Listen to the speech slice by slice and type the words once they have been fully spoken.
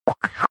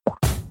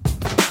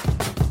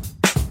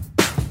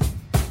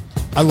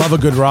I love a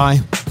good rye.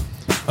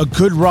 A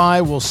good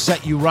rye will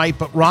set you right,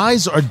 but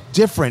ryes are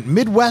different.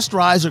 Midwest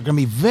ryes are going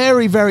to be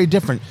very, very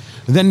different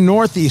than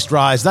Northeast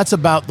ryes. That's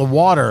about the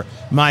water,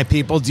 my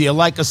people. Do you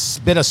like a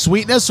bit of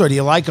sweetness or do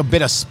you like a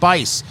bit of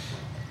spice?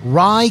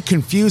 Rye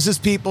confuses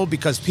people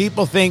because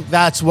people think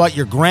that's what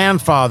your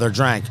grandfather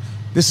drank.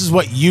 This is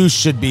what you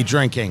should be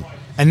drinking.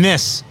 And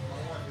this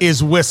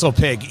is Whistle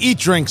Pig. Eat,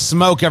 drink,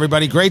 smoke,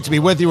 everybody. Great to be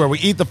with you where we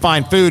eat the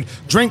fine food,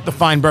 drink the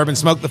fine bourbon,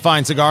 smoke the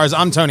fine cigars.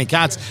 I'm Tony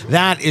Katz.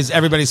 That is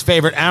everybody's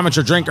favorite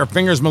amateur drinker,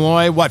 Fingers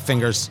Malloy. What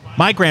Fingers?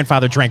 My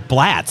grandfather drank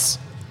Blatz.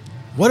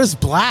 What is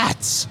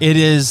Blatz? It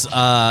is,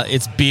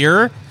 it's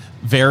beer.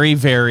 Very,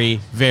 very,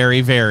 very,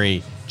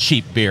 very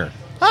cheap beer.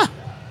 Huh.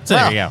 So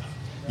Well, there you go.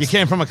 You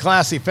came from a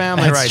classy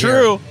family That's right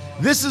true.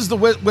 here. This is the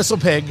Whistle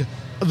Pig,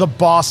 the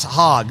Boss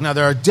Hog. Now,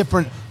 there are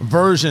different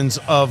versions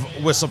of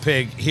Whistle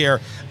Pig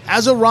here.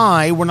 As a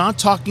rye, we're not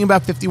talking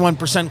about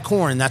 51%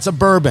 corn. That's a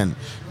bourbon.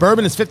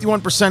 Bourbon is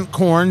 51%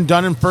 corn,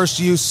 done in first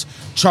use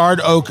charred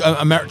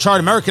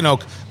American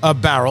oak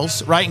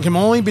barrels, right? And can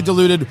only be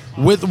diluted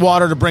with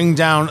water to bring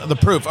down the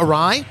proof. A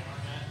rye,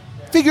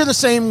 figure the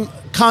same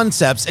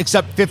concepts,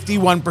 except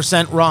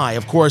 51% rye.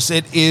 Of course,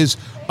 it is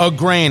a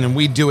grain, and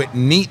we do it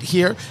neat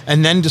here,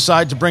 and then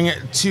decide to bring it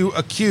to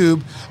a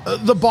cube.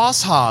 The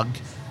Boss Hog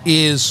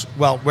is,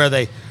 well, where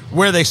they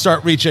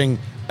start reaching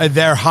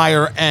their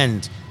higher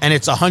end. And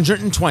it's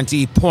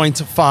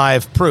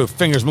 120.5 proof.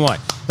 Fingers Malloy.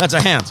 That's a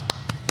hand.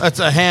 That's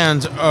a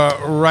hand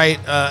right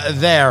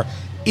there.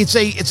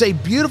 It's a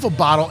beautiful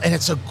bottle, and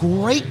it's a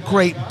great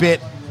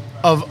bit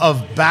of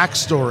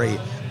backstory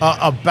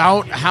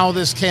about how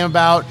this came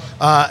about.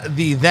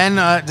 The then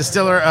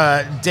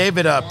distiller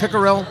David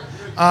Pickerill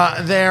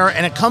there,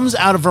 and it comes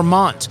out of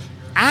Vermont,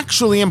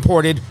 actually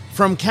imported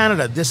from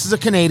Canada. This is a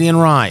Canadian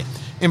rye,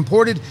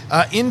 imported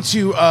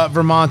into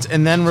Vermont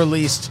and then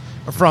released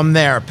from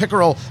there.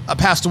 Pickerill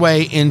passed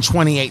away in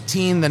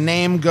 2018. The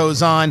name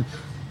goes on.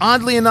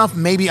 Oddly enough,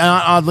 maybe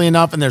not oddly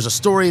enough, and there's a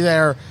story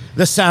there,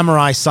 the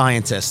Samurai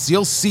Scientists.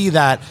 You'll see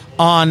that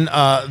on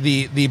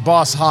the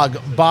Boss Hog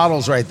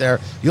bottles right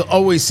there. You'll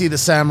always see the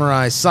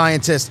Samurai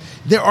Scientist.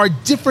 There are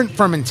different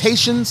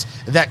fermentations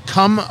that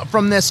come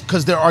from this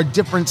because there are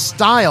different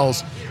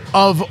styles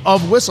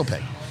of Whistle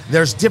Pig.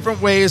 There's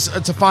different ways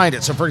to find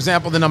it. So, for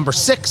example, the number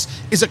 6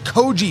 is a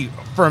koji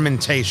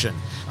fermentation.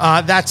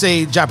 That's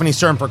a Japanese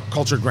term for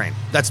cultured grain.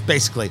 That's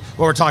basically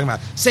what we're talking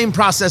about. Same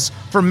process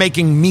for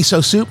making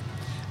miso soup,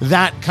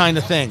 that kind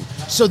of thing.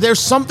 So there's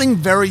something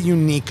very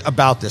unique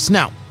about this.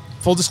 Now,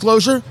 full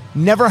disclosure,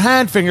 never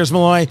had Fingers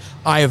Malloy.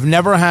 I have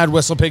never had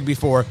Whistle Pig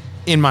before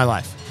in my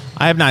life.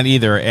 I have not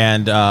either.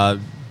 And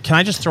can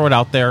I just throw it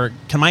out there?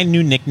 Can my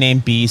new nickname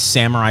be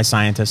Samurai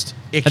Scientist?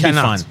 It That'd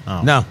cannot. be fun.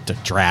 Oh, No.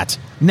 Drat.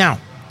 Now,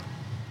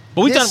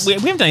 But we This-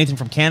 haven't done anything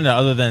from Canada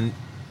other than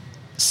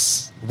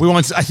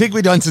I think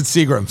we done some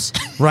Seagrams,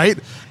 right?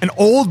 An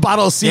old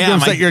bottle of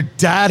Seagrams that your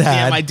dad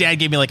had. Yeah, my dad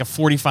gave me like a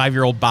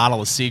 45-year-old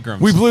bottle of Seagrams.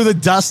 We blew the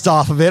dust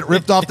off of it,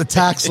 ripped off the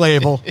tax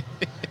label,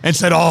 and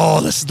said,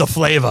 oh, this is the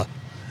flavor.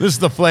 This is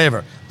the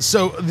flavor.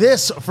 So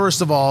this,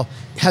 first of all,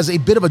 has a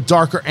bit of a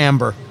darker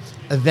amber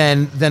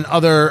than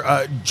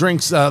other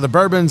drinks, the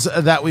bourbons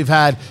that we've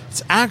had.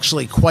 It's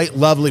actually quite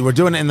lovely. We're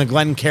doing it in the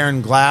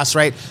Glencairn glass,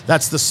 right?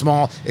 That's the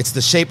small. It's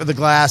the shape of the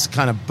glass. It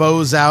kind of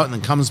bows out and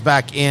then comes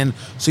back in.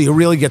 So you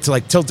really get to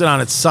like tilt it on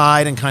its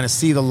side and kind of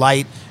see the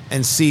light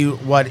and see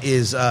what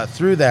is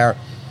through there.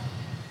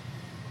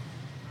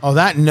 Oh,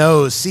 that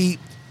nose. See,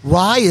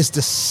 rye is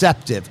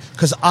deceptive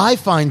because I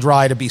find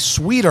rye to be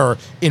sweeter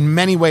in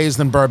many ways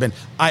than bourbon.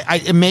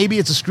 Maybe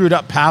it's a screwed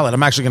up palate.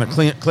 I'm actually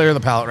going to clear the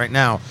palate right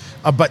now.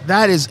 But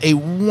that is a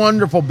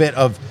wonderful bit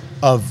of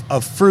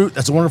fruit.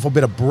 That's a wonderful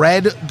bit of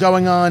bread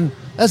going on.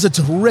 That's a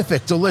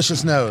terrific,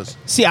 delicious nose.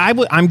 See,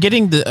 I'm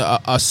getting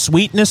a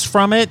sweetness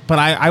from it, but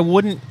I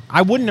wouldn't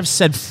have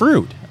said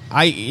fruit.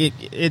 You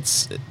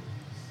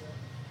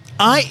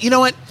know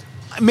what?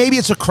 Maybe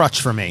it's a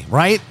crutch for me,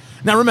 right?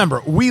 Now,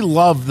 remember, we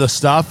love the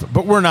stuff,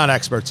 but we're not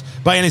experts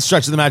by any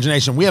stretch of the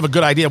imagination. We have a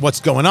good idea of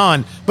what's going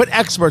on, but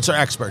experts are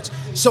experts.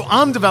 So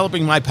I'm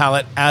developing my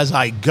palate as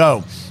I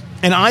go.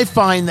 And I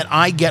find that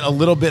I get a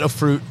little bit of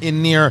fruit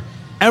in near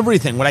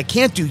everything. What I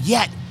can't do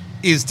yet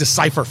is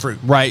decipher fruit.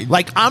 Right.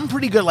 Like, I'm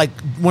pretty good, like,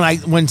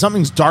 when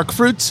something's dark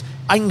fruits,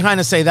 I can kind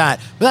of say that.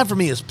 But that for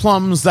me is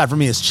plums, that for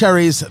me is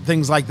cherries,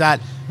 things like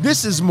that.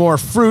 This is more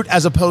fruit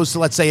as opposed to,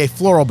 let's say, a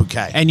floral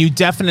bouquet. And you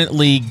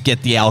definitely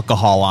get the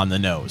alcohol on the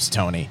nose,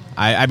 Tony.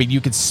 I mean, you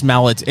could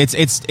smell it.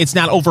 It's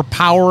not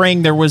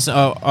overpowering. There was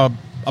a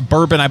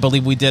bourbon I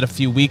believe we did a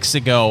few weeks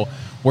ago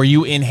where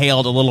you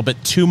inhaled a little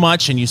bit too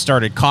much and you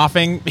started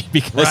coughing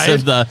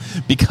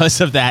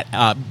because of that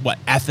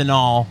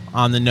ethanol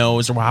on the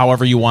nose or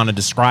however you want to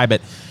describe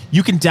it.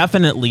 You can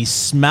definitely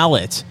smell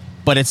it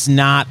but it's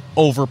not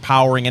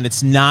overpowering, and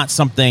it's not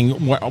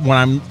something when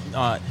I'm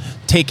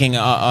taking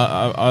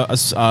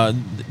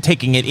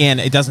taking it in.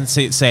 It doesn't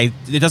say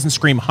it doesn't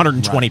scream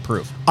 120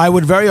 proof. I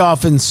would very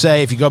often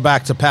say, if you go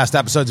back to past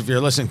episodes, if you're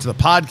listening to the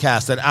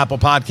podcast at Apple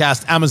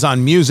Podcast,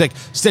 Amazon Music,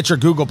 Stitcher,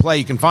 Google Play,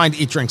 you can find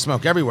Eat, Drink,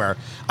 Smoke everywhere.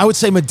 I would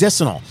say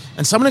medicinal.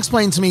 And someone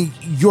explained to me,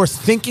 you're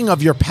thinking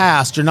of your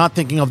past, you're not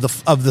thinking of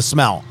the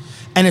smell.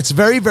 And it's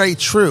very, very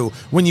true.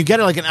 When you get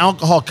like an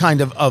alcohol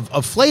kind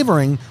of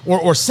flavoring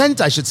or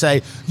scent, I should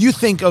say, you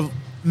think of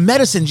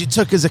medicines you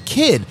took as a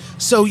kid.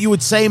 So you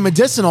would say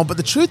medicinal, but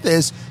the truth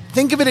is,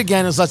 think of it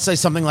again as, let's say,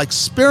 something like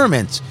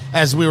spearmint,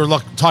 as we were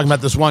talking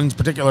about this one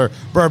particular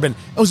bourbon.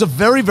 It was a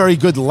very, very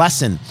good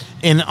lesson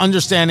in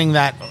understanding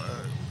that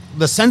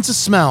the sense of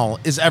smell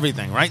is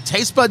everything, right?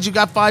 Taste buds, you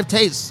got 5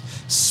 tastes.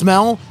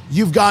 Smell,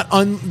 you've got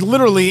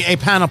literally a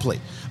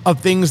panoply of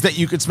things that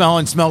you could smell,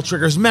 and smell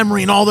triggers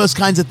memory and all those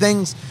kinds of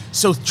things.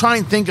 So try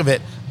and think of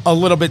it a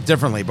little bit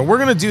differently. But we're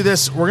going to do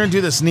this. We're going to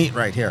do this neat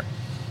right here.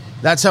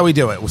 That's how we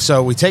do it.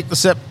 So we take the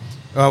sip.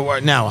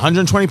 Now,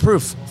 120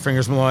 proof,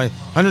 Fingers Malloy.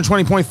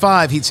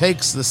 120.5. He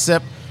takes the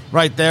sip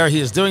right there. He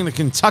is doing the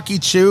Kentucky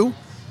Chew.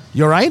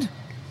 You all right?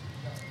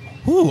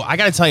 Ooh, I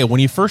got to tell you,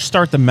 when you first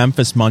start the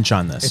Memphis Munch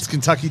on this, it's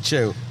Kentucky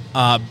Chew.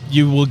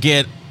 You will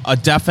get a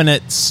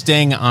definite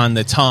sting on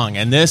the tongue.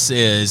 And this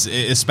is,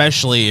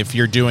 especially if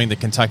you're doing the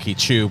Kentucky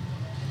Chew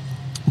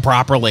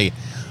properly,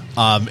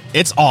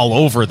 it's all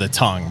over the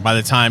tongue by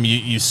the time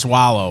you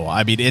swallow.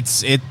 I mean,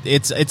 it's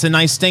a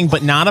nice sting,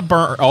 but not a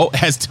burn. Oh,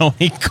 as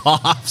Tony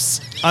coughs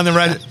on the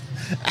red.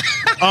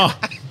 Oh,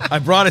 I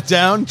brought it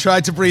down,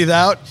 tried to breathe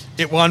out.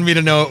 It wanted me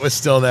to know it was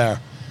still there.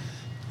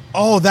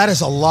 Oh, that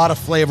is a lot of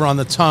flavor on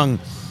the tongue.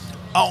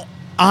 Oh,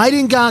 I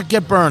didn't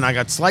get burned. I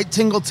got slight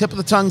tingle, tip of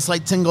the tongue,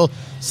 slight tingle,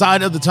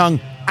 side of the tongue.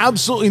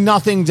 Absolutely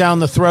nothing down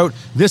the throat.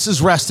 This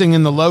is resting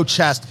in the low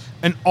chest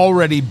and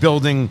already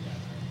building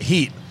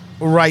heat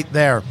right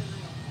there.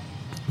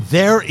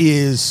 There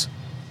is,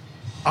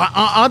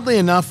 oddly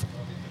enough,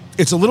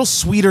 it's a little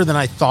sweeter than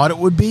I thought it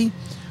would be,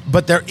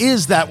 but there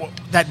is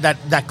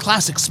that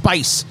classic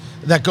spice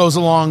that goes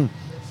along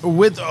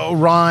with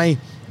rye.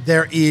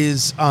 There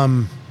is,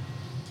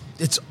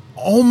 it's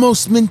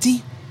almost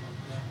minty.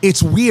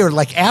 It's weird.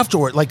 Like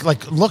afterward,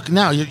 like look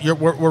now,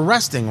 we're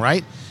resting,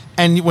 right?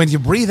 And when you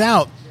breathe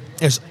out,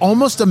 there's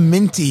almost a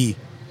minty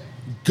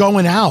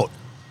going out.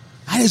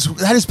 That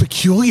is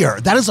peculiar.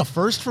 That is a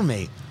first for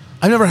me.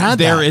 I've never had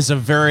that. There is a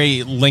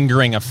very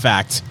lingering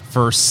effect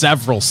for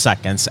several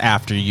seconds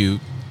after you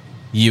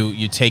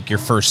take your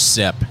first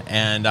sip,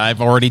 and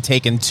I've already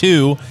taken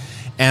 2,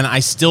 and I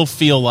still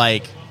feel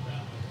like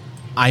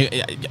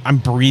I'm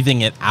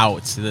breathing it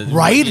out.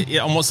 Right?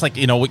 Almost like,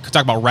 we could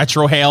talk about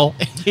retrohale.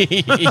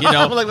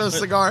 Like with a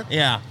cigar.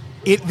 Yeah.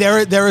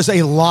 There is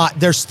a lot.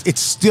 It's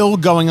still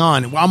going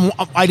on.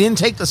 I didn't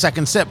take the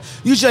second sip.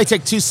 Usually I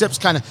take 2 sips,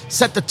 kind of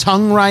set the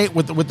tongue right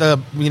with the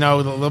the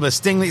little bit of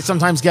sting that you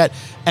sometimes get,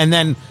 and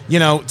then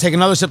take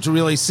another sip to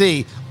really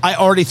see. I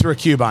already threw a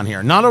cube on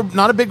here.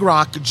 Not a big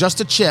rock,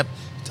 just a chip.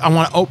 I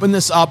want to open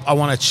this up. I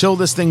want to chill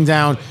this thing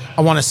down.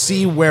 I want to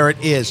see where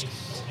it is.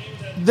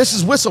 This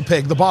is Whistle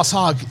Pig, the Boss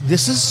Hog.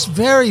 This is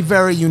very,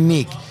 very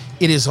unique.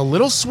 It is a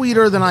little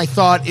sweeter than I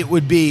thought it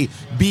would be,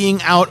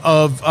 being out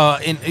of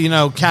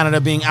Canada,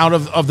 being out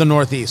of the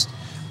Northeast.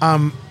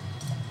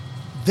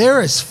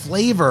 There is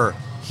flavor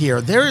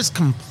here. There is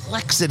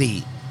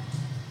complexity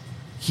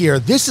here.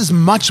 This is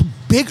much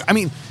bigger. I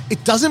mean,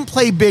 it doesn't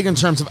play big in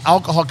terms of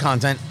alcohol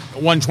content,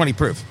 120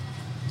 proof,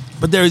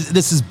 but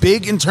this is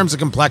big in terms of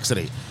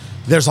complexity.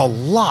 There's a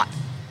lot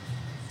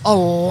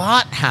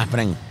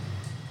happening,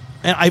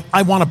 and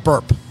I want to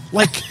burp.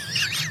 Like.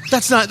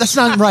 That's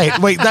not right.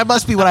 Wait, that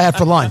must be what I had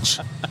for lunch.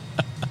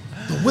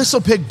 The Whistle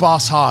Pig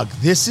Boss Hog.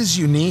 This is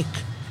unique,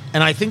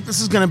 and I think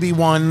this is going to be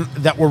one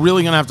that we're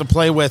really going to have to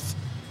play with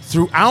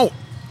throughout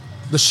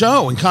the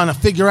show and kind of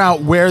figure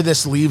out where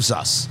this leaves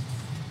us,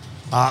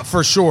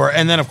 for sure.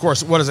 And then, of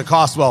course, what does it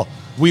cost? Well,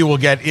 we will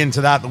get into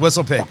that. The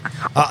Whistle Pig,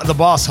 the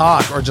Boss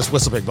Hog, or just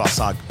Whistle Pig Boss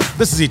Hog.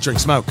 This is Eat, Drink,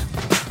 Smoke.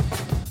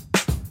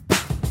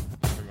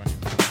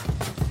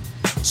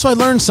 So I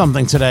learned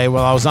something today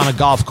while I was on a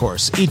golf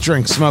course. Eat,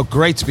 Drink, Smoke.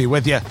 Great to be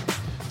with you.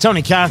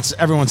 Tony Katz,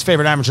 everyone's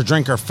favorite amateur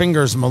drinker,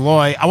 Fingers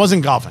Malloy. I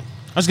wasn't golfing.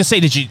 I was going to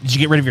say, did you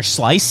get rid of your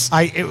slice?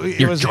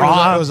 It was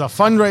a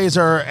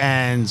fundraiser,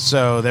 and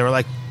so they were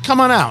like, come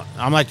on out.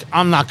 I'm like,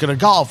 I'm not going to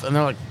golf. And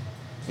they're like,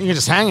 you can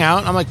just hang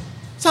out. I'm like,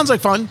 sounds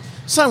like fun.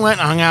 So I went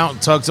and hung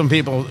out, talked to some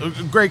people.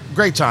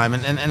 Great time,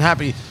 and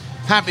happy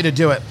to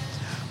do it.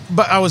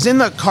 But I was in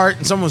the cart,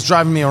 and someone was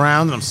driving me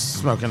around, and I'm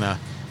smoking a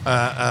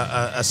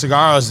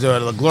cigar. I was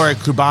doing La Gloria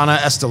Cubana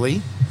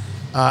Esteli,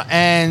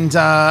 and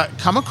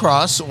come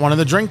across one of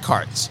the drink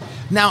carts.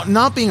 Now,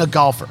 not being a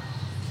golfer,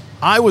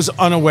 I was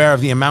unaware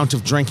of the amount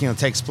of drinking that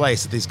takes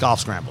place at these golf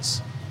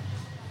scrambles.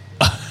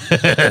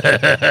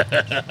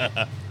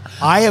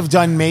 I have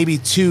done maybe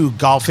 2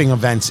 golfing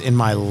events in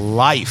my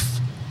life,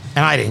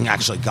 and I didn't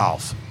actually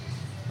golf.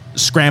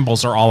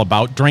 Scrambles are all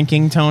about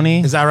drinking,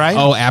 Tony. Is that right?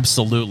 Oh,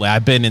 absolutely.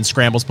 I've been in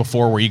scrambles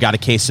before where you got a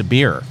case of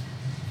beer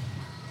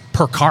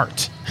per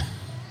cart.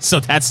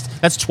 So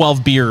that's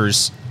 12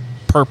 beers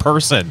per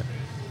person.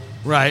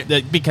 Right.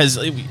 Because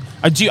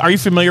are you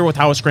familiar with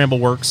how a scramble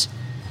works?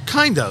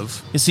 Kind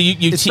of. You see,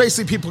 it's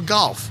basically people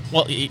golf.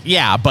 Well,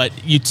 yeah, but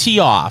you tee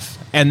off,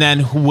 and then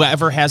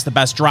whoever has the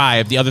best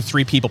drive, the other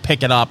 3 people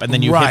pick it up, and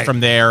then you hit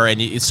from there,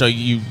 and so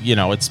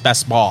it's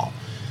best ball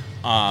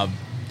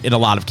in a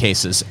lot of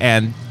cases.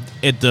 And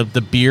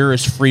the beer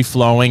is free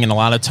flowing, and a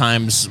lot of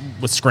times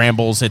with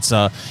scrambles, it's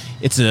a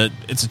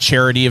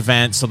charity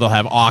event, so they'll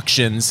have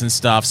auctions and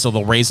stuff, so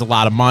they'll raise a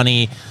lot of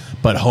money.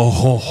 But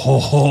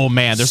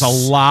man, there's a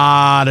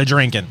lot of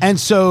drinking. And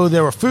so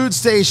there were food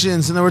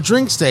stations and there were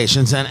drink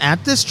stations. And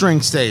at this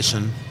drink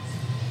station,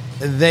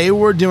 they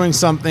were doing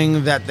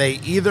something that they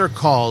either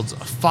called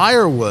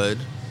firewood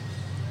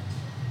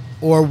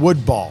or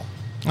wood ball.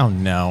 Oh,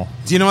 no.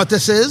 Do you know what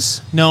this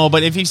is? No,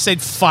 but if you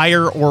said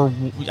fire or...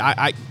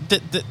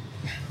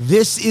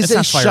 This is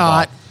a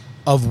shot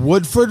of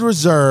Woodford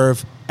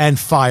Reserve and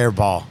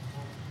Fireball.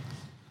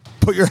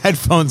 Put your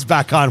headphones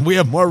back on. We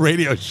have more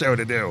radio show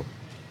to do.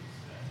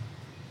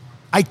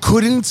 I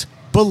couldn't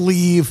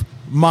believe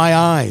my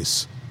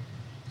eyes.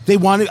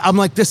 I'm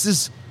like, this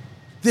is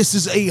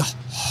a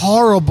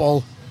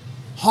horrible,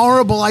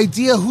 horrible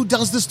idea. Who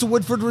does this to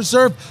Woodford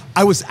Reserve?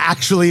 I was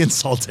actually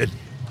insulted.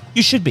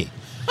 You should be.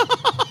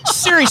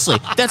 Seriously,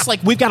 that's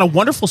like, we've got a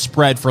wonderful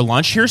spread for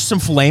lunch. Here's some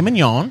filet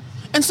mignon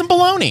and some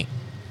bologna.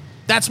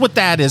 That's what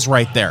that is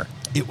right there.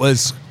 It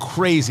was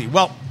crazy.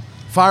 Well,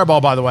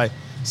 Fireball, by the way,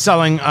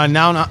 selling a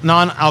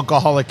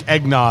non-alcoholic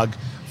eggnog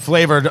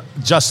flavored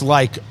just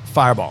like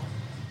Fireball.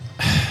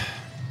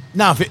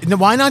 Now,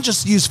 why not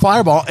just use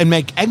Fireball and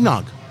make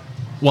eggnog?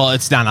 Well,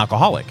 it's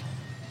non-alcoholic.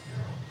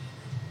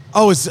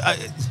 Oh, it's...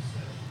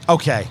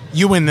 okay,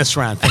 you win this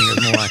round,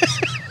 Fingers Malloy.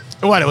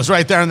 What, it was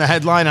right there in the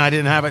headline and I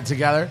didn't have it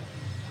together?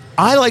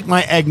 I like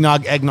my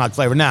eggnog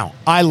flavor. Now,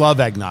 I love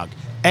eggnog.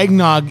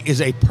 Eggnog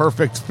is a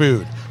perfect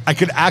food. I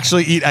could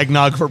actually eat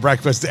eggnog for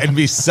breakfast and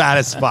be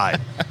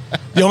satisfied.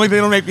 The only thing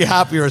that'll make me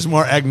happier is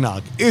more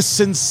eggnog. It's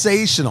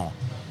sensational.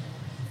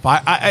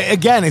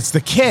 Again, it's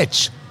the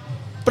kitsch.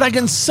 But I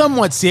can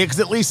somewhat see it because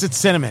at least it's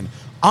cinnamon.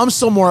 I'm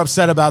still more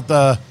upset about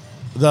the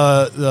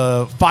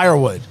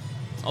firewood.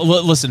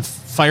 Listen,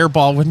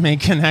 Fireball would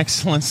make an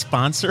excellent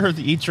sponsor of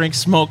the Eat, Drink,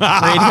 Smoke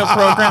radio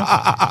program.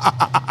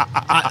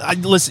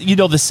 Listen,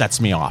 this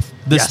sets me off.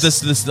 The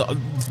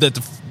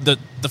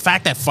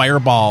fact that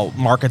Fireball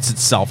markets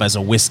itself as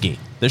a whiskey.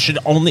 There's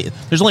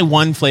only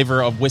one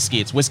flavor of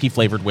whiskey. It's whiskey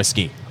flavored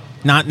whiskey,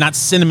 not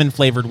cinnamon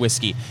flavored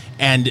whiskey.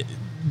 And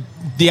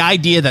the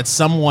idea that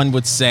someone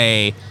would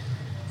say,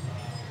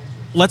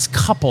 let's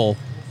couple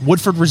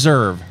Woodford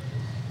Reserve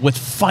with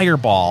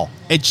Fireball.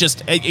 It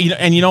just,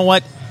 and you know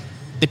what?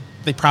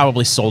 They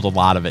probably sold a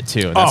lot of it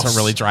too. That's what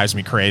really drives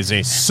me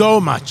crazy.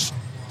 So much.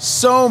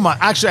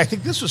 Actually, I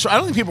think this was, I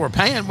don't think people were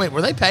paying. Wait,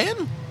 were they paying?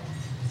 Were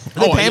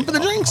they paying for the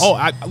drinks?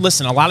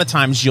 Listen, a lot of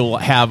times you'll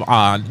have,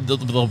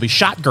 there'll be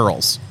shot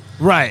girls.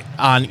 Right.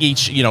 On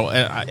each,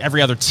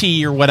 every other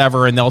tea or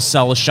whatever, and they'll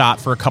sell a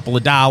shot for a couple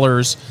of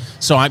dollars.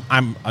 So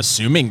I'm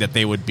assuming that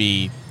they would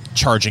be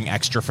charging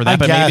extra for that,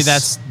 but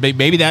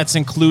maybe that's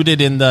included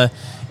in the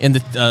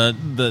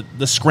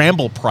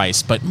scramble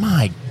price. But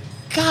my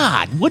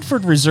God,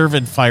 Woodford Reserve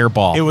and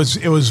Fireball. It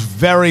was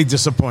very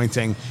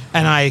disappointing,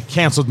 and I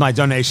canceled my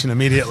donation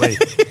immediately.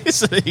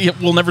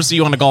 We'll never see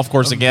you on a golf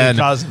course again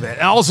because of it.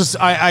 And also,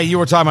 you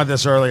were talking about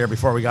this earlier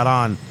before we got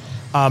on.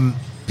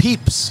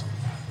 Peeps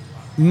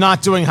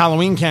not doing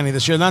Halloween candy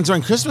this year, not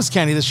doing Christmas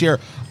candy this year.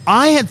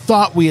 I had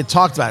thought we had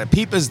talked about it.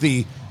 Peep is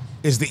the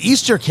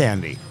Easter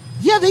candy.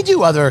 Yeah, they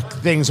do other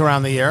things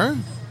around the year.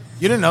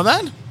 You didn't know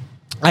that?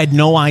 I had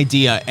no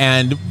idea.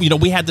 And,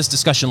 we had this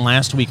discussion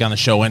last week on the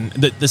show, and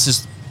this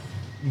is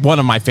one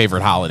of my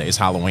favorite holidays,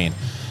 Halloween.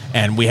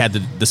 And we had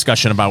the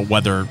discussion about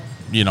whether,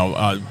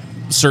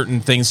 certain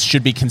things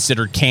should be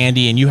considered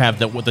candy, and you have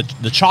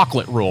the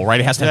chocolate rule,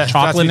 right? It has to have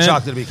chocolate in it.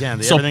 Chocolate to be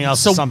candy. Everything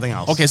else is something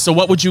else. Okay, so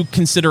what would you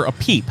consider a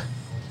peep?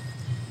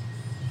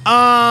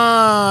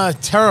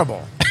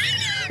 Terrible.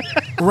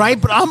 Right?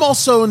 But I'm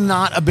also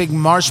not a big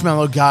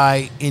marshmallow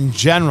guy in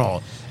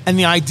general. And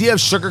the idea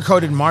of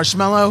sugar-coated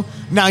marshmallow,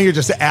 now you're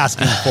just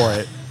asking for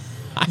it.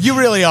 You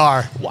really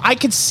are. Well, I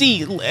could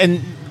see,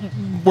 and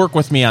work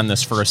with me on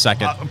this for a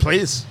second.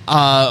 Please.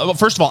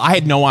 First of all, I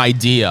had no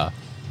idea.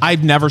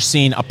 I've never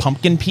seen a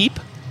pumpkin peep.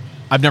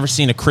 I've never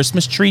seen a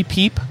Christmas tree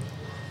peep,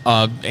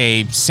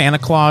 a Santa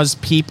Claus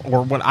peep,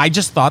 or what. I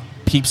just thought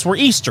peeps were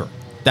Easter.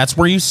 That's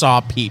where you saw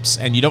peeps,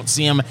 and you don't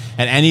see them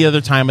at any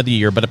other time of the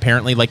year. But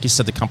apparently, like you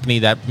said, the company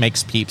that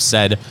makes peeps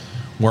said,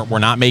 we're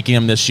not making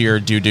them this year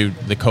due to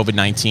the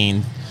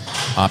COVID-19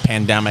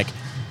 pandemic.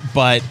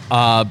 But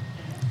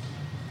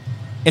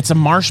it's a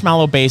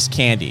marshmallow-based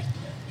candy.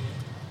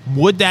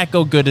 Would that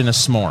go good in a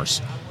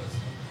s'mores?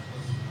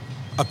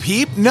 A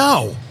peep?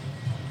 No.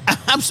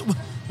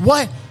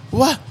 What?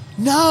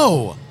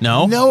 No.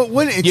 No? No, it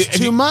wouldn't. It's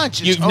too much.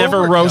 You've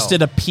never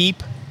roasted a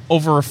peep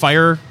over a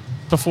fire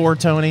before,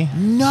 Tony?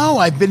 No,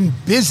 I've been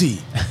busy.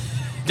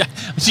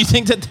 Do you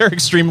think that they're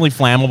extremely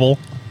flammable?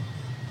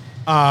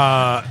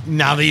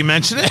 Now that you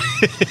mention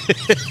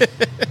it,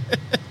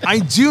 I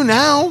do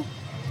now.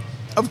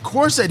 Of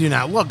course I do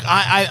now. Look,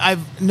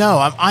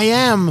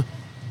 I'm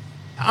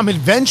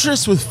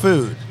adventurous with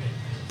food,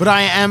 but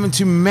I am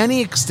to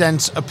many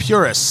extents a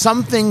purist.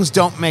 Some things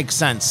don't make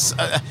sense.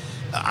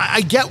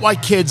 I get why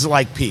kids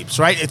like Peeps,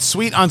 right? It's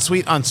sweet on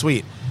sweet on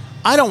sweet.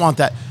 I don't want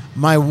that.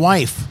 My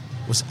wife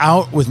was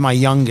out with my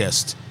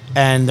youngest,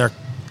 and they're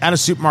at a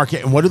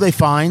supermarket, and what do they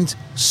find?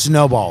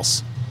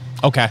 Snowballs.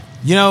 Okay.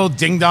 You know,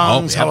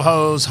 ding-dongs, Oh, yep.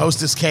 ho-hos,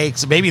 Hostess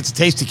cakes. Maybe it's a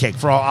tasty cake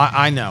for all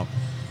I know.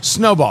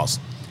 Snowballs.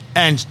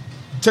 And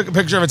took a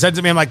picture of it, sent it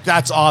to me. I'm like,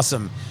 that's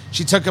awesome.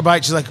 She took a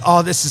bite. She's like,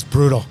 oh, this is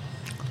brutal.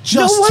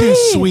 Just No too way.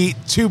 sweet,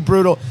 too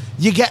brutal.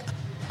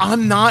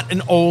 I'm not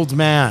an old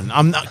man.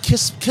 I'm not,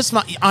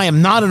 I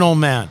am not an old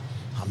man.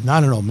 I'm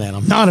not an old man.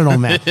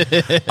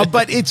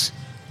 But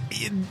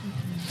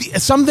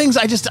some things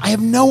I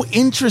have no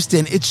interest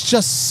in. It's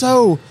just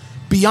so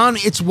beyond.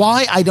 It's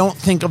why I don't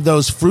think of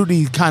those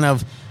fruity kind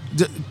of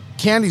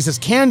candies as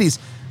candies.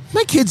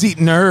 My kids eat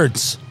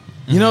Nerds.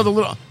 You know, the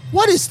little.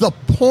 What is the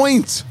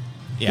point?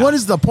 Yeah. What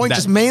is the point?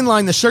 Just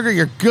mainline the sugar.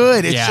 You're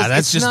good.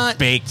 That's just not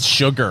baked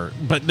sugar.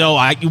 But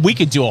no, we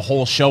could do a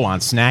whole show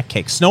on snack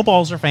cakes.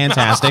 Snowballs are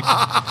fantastic.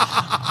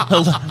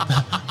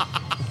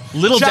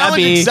 Little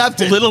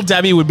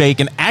Debbie would make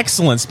an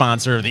excellent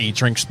sponsor of the Eat,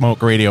 Drink,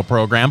 Smoke radio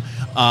program.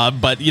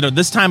 But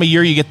this time of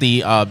year you get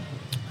the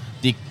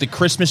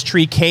Christmas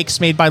tree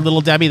cakes made by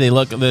Little Debbie.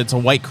 It's a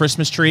white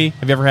Christmas tree.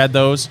 Have you ever had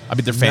those? I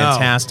mean, they're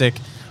fantastic.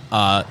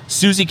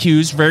 Suzy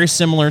Q's, very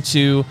similar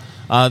to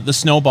the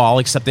Snowball,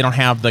 except they don't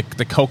have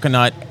the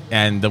coconut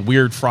and the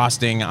weird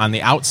frosting on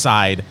the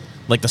outside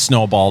like the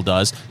Snowball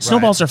does.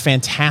 Snowballs are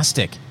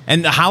fantastic.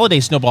 And the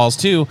holiday snowballs,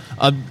 too.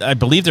 I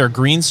believe there are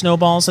green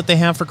snowballs that they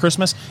have for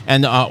Christmas,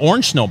 and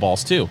orange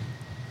snowballs, too.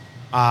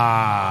 For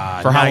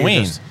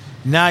Halloween.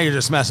 Now you're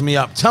just messing me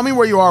up. Tell me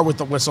where you are with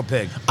the Whistle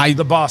Pig,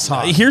 the Boss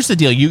Hog. Here's the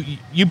deal.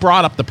 You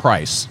brought up the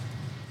price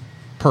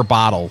per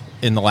bottle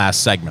in the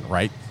last segment,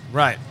 right?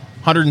 Right.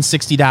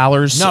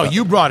 $160. No,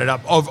 you brought it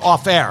up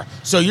off air.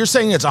 So you're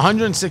saying it's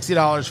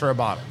 $160 for a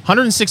bottle.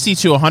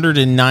 $160 to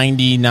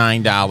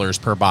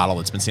 $199 per bottle.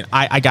 It's been seen.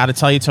 I got to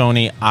tell you,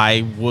 Tony,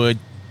 I would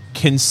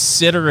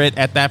consider it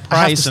at that price.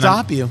 I have to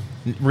stop you.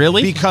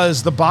 Really?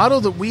 Because the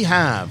bottle that we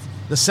have,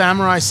 the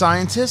Samurai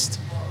Scientist,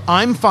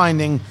 I'm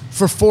finding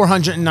for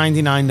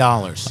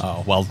 $499.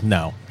 Oh, well,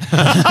 no.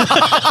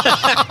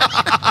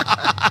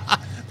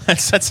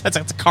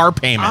 that's a car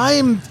payment.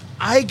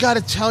 I got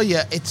to tell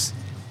you, it's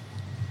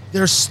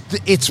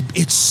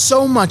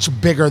so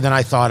much bigger than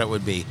I thought it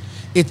would be.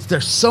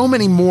 There's so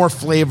many more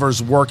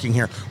flavors working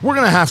here. We're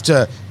going to have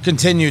to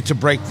continue to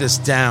break this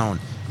down.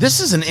 This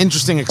is an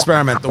interesting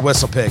experiment, the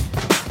Whistle Pig,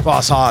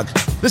 Boss Hog.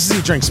 This is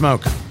Eat, Drink,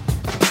 Smoke.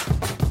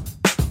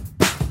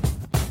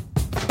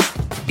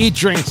 Eat,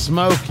 Drink,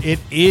 Smoke. It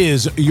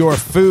is your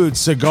food,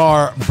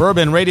 cigar,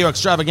 bourbon, radio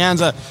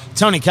extravaganza.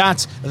 Tony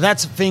Katz,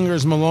 that's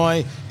Fingers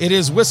Malloy. It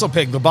is Whistle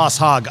Pig, the Boss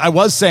Hog. I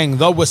was saying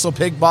the Whistle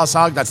Pig Boss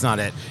Hog. That's not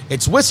it.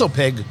 It's Whistle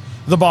Pig,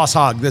 the Boss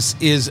Hog. This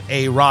is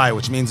a rye,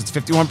 which means it's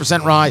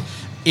 51% rye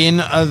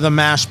in the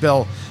mash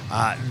bill.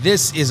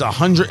 This is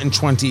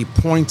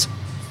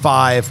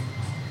 120.5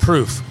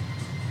 proof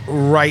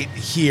right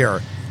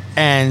here.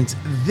 And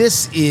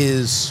this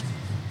is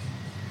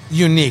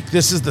unique.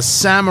 This is the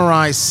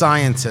Samurai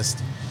Scientist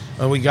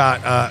we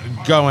got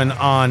going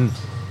on.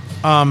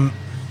 I'm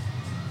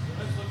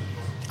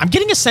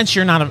getting a sense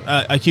you're not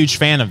a huge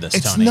fan of this,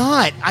 It's Tony.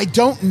 not. I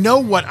don't know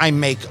what I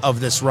make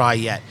of this rye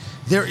yet.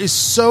 There is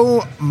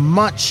so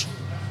much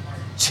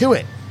to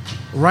it,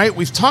 right?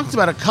 We've talked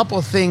about a couple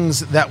of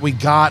things that we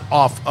got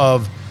off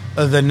of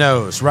the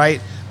nose, right?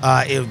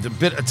 A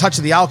touch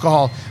of the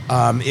alcohol.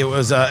 It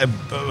was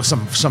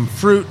some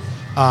fruit,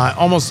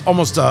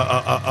 almost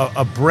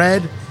a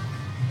bread.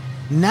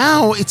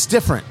 Now it's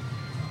different.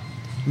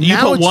 You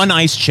put one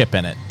ice chip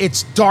in it.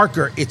 It's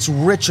darker. It's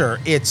richer.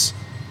 It's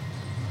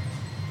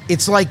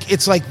like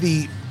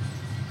the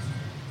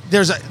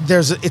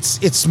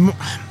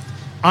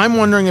I'm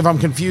wondering if I'm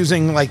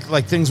confusing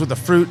like things with the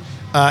fruit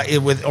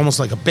with almost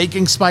like a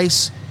baking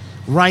spice,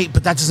 right?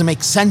 But that doesn't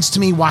make sense to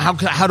me. Why?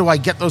 How do I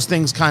get those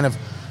things kind of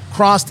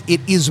crossed?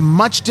 It is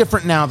much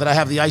different now that I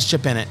have the ice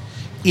chip in it.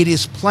 It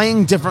is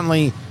playing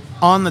differently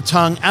on the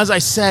tongue. As I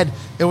said,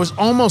 there was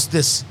almost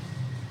this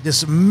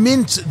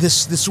mint,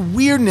 this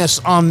weirdness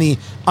on the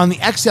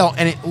exhale,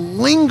 and it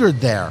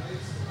lingered there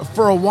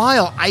for a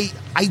while.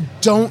 I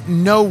don't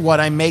know what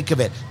I make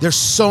of it. There's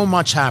so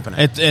much happening.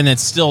 It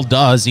still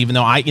does, even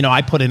though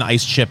I put an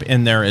ice chip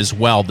in there as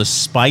well. The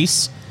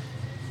spice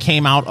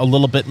came out a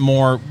little bit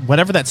more.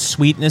 Whatever that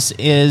sweetness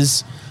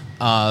is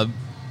a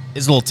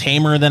little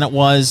tamer than it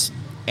was,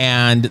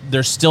 and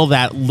there's still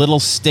that little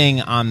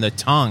sting on the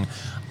tongue.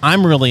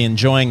 I'm really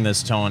enjoying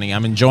this, Tony.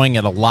 I'm enjoying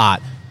it a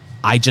lot.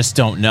 I just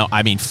don't know.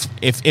 I mean,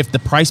 if the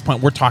price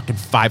point, we're talking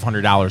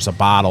 $500 a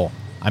bottle.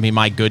 I mean,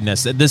 my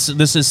goodness, this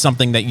is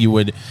something that you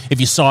would,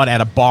 if you saw it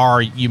at a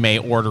bar, you may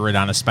order it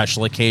on a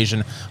special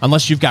occasion,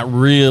 unless you've got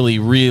really,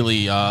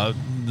 really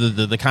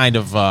the kind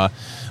of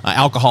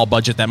alcohol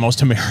budget that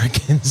most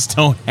Americans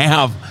don't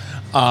have,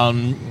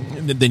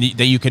 then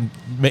you can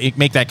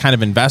make that kind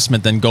of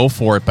investment, then go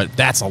for it. But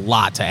that's a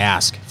lot to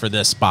ask for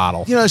this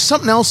bottle. You know, there's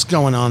something else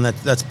going on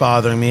that's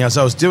bothering me as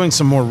I was doing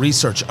some more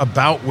research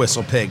about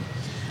Whistle Pig,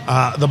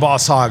 the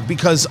Boss Hog,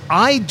 because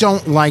I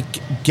don't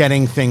like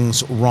getting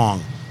things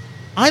wrong.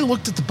 I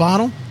looked at the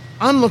bottle.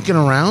 I'm looking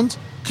around.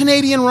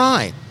 Canadian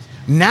rye.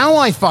 Now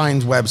I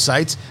find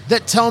websites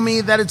that tell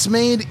me that it's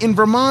made in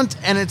Vermont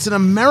and it's an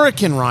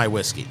American rye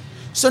whiskey.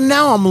 So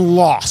now I'm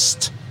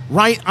lost,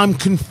 right? I'm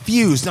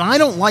confused. And I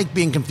don't like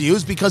being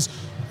confused because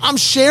I'm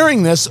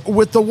sharing this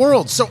with the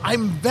world. So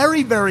I'm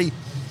very, very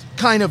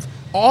kind of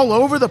all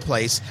over the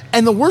place.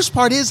 And the worst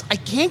part is I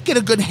can't get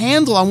a good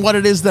handle on what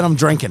it is that I'm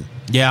drinking.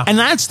 Yeah. And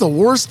that's the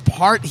worst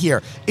part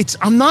here.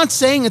 I'm not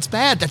saying it's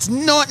bad. That's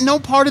no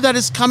part of that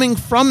is coming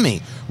from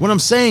me. What I'm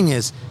saying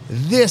is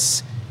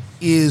this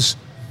is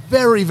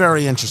very,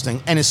 very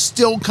interesting and is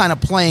still kind of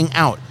playing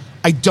out.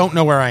 I don't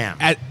know where I am.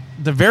 At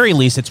the very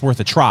least, it's worth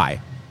a try,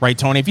 right,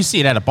 Tony? If you see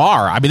it at a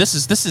bar, I mean, this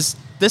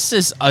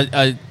is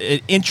an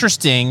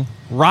interesting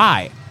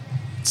rye.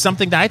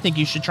 Something that I think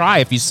you should try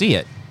if you see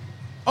it.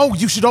 Oh,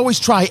 you should always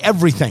try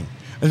everything.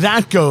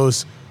 That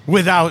goes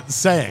without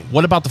saying.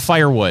 What about the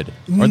firewood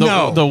or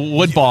the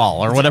wood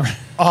ball or whatever?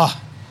 Oh,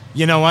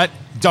 you know what?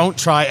 Don't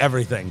try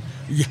everything.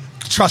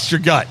 Trust your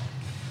gut.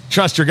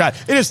 Trust your gut.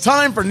 It is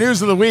time for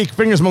News of the Week.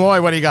 Fingers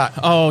Malloy, what do you got?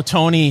 Oh,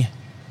 Tony,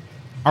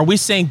 are we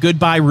saying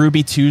goodbye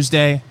Ruby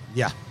Tuesday?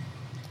 Yeah.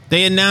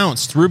 They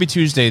announced, Ruby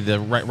Tuesday, the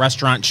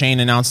restaurant chain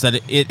announced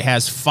that it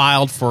has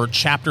filed for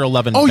Chapter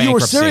 11 bankruptcy. Oh, you were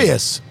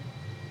serious?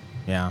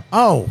 Yeah.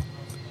 Oh,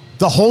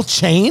 the whole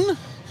chain?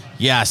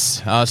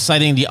 Yes,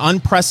 citing the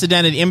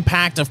unprecedented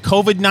impact of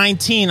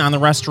COVID-19 on the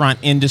restaurant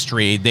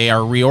industry. They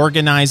are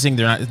reorganizing.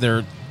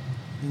 They're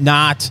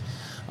not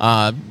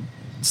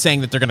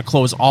saying that they're going to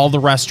close all the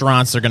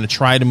restaurants. They're going to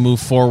try to move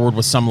forward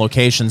with some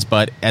locations,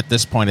 but at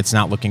this point, it's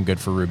not looking good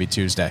for Ruby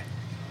Tuesday.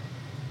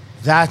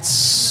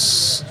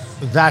 That's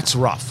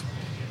rough.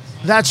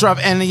 That's rough.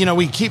 And, you know,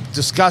 we keep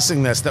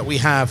discussing this, that we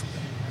have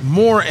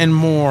more and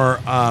more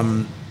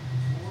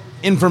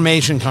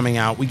information coming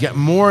out. We get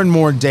more and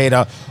more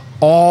data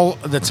all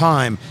the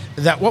time,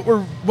 that what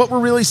we're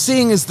really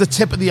seeing is the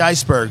tip of the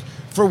iceberg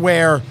for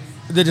where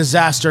the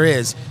disaster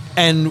is.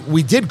 And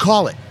we did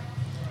call it,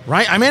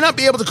 right? I may not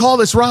be able to call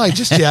this rye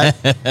just yet,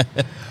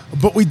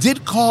 but we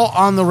did call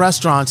on the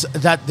restaurants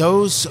that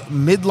those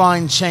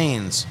midline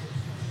chains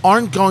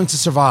aren't going to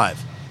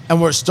survive.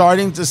 And we're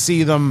starting to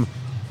see them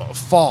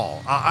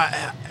fall.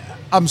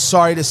 I'm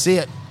sorry to see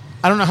it.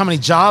 I don't know how many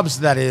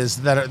jobs that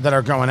is that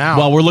are going out.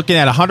 Well, we're looking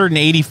at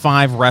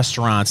 185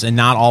 restaurants, and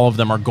not all of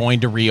them are going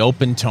to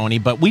reopen, Tony.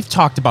 But we've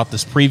talked about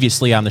this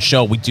previously on the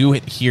show. We do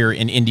it here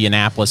in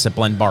Indianapolis at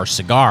Blend Bar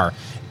Cigar.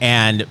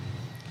 And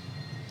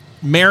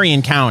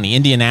Marion County,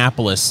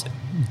 Indianapolis,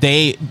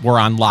 they were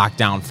on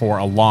lockdown for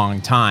a long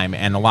time,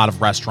 and a lot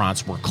of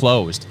restaurants were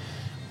closed.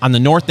 On the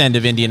north end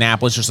of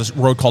Indianapolis, there's a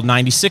road called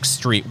 96th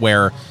Street,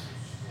 where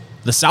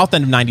the south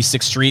end of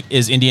 96th Street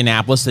is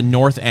Indianapolis. The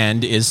north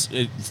end is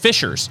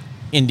Fishers,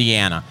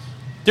 Indiana.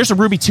 There's a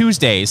Ruby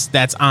Tuesdays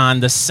that's on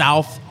the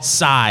south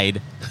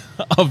side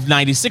of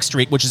 96th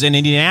Street, which is in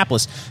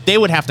Indianapolis. They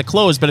would have to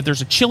close, but if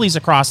there's a Chili's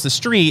across the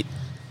street,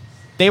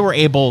 they were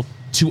able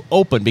to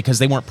open because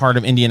they weren't part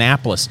of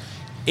Indianapolis.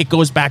 It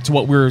goes back to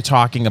what we were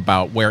talking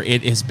about, where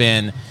it has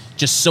been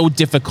just so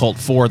difficult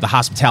for the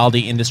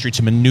hospitality industry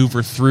to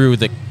maneuver through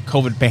the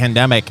COVID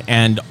pandemic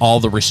and all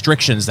the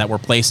restrictions that were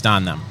placed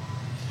on them.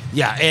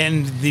 Yeah,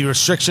 and the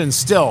restrictions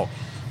still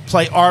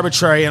play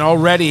arbitrary, and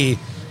already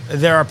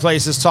there are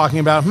places talking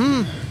about,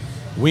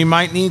 we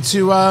might need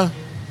to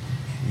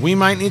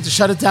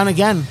shut it down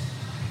again.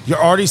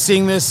 You're already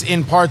seeing this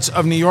in parts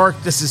of New York.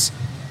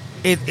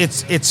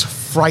 It's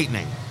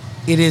frightening.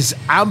 It is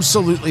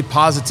absolutely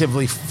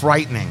positively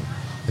frightening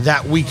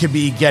that we could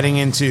be getting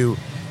into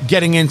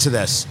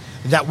this,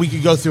 that we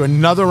could go through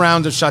another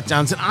round of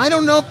shutdowns. And I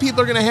don't know if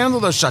people are going to handle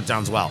those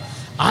shutdowns well.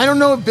 I don't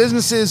know if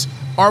businesses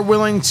are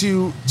willing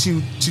to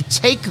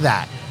take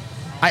that.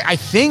 I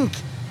think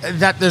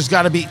that there's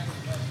got to be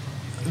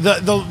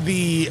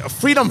the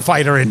freedom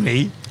fighter in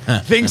me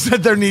thinks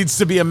that there needs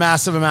to be a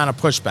massive amount of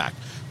pushback.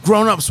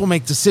 Grown-ups will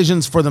make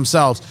decisions for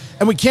themselves,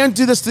 and we can't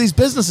do this to these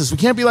businesses. We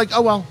can't be like,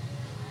 oh well,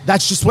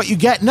 that's just what you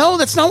get. No,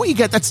 that's not what you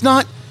get.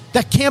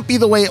 That can't be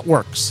the way it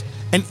works.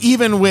 And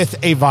even with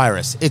a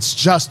virus, it's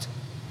just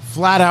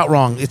flat out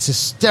wrong. It's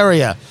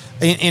hysteria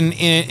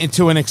in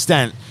to an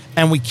extent,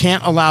 and we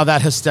can't allow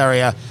that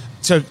hysteria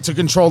to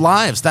control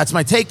lives. That's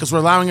my take, because we're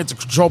allowing it to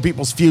control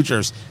people's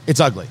futures. It's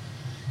ugly.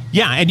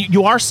 Yeah, and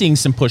you are seeing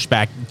some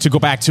pushback. To go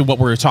back to what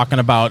we were talking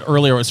about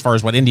earlier as far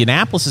as what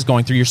Indianapolis is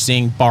going through, you're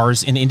seeing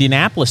bars in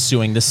Indianapolis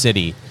suing the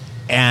city.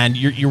 And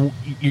you're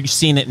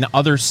seeing it in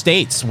other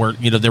states where,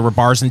 you know, there were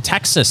bars in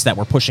Texas that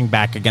were pushing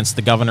back against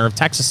the governor of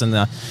Texas and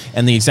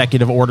the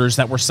executive orders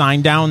that were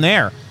signed down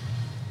there.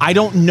 I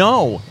don't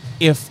know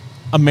if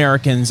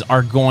Americans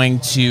are going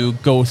to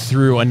go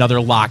through another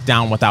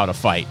lockdown without a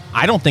fight.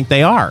 I don't think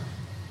they are.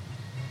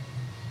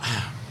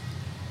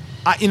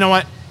 You know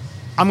what?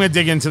 I'm going to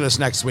dig into this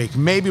next week.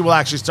 Maybe we'll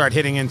actually start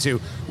hitting into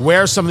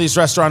where some of these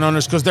restaurant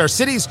owners, because there are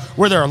cities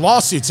where there are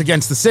lawsuits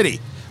against the city,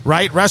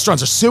 right?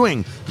 Restaurants are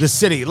suing the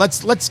city.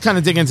 Let's kind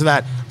of dig into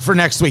that for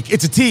next week.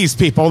 It's a tease,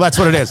 people. That's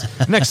what it is.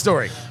 Next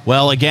story.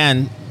 Well,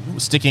 again,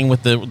 sticking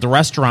with the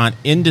restaurant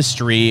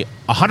industry,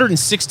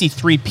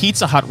 163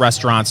 Pizza Hut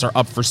restaurants are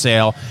up for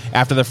sale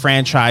after the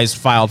franchise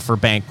filed for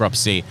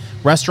bankruptcy.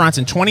 Restaurants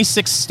in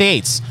 26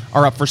 states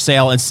are up for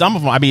sale, and some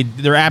of them, I mean,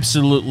 they're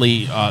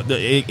absolutely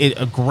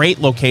a great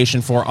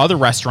location for other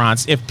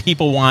restaurants if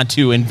people want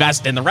to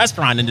invest in the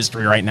restaurant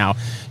industry right now.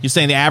 You're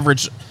saying the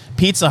average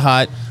Pizza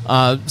Hut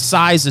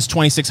size is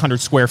 2,600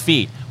 square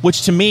feet,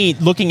 which to me,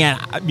 looking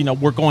at,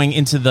 we're going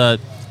into the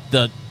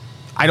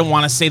I don't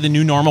want to say the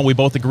new normal. We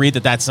both agree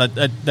that that's a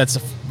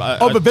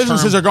but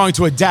businesses are going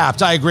to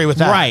adapt. I agree with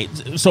that. Right.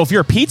 So if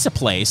you're a pizza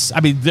place, I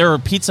mean, there are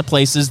pizza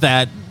places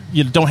that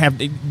don't have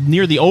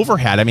near the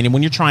overhead. I mean,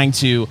 when you're trying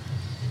to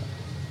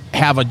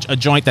have a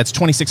joint that's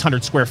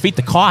 2,600 square feet,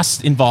 the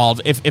costs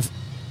involved, if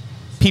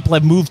people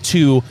have moved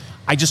to,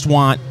 I just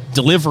want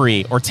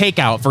delivery or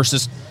takeout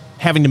versus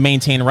having to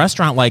maintain a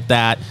restaurant like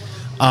that,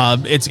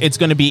 it's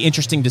going to be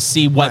interesting to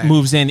see what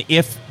moves in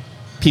if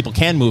people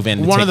can move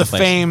in. One of the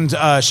famed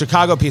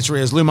Chicago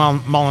pizzerias, Lou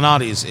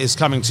Molinati's, is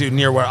coming to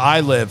near where I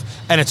live,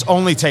 and it's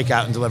only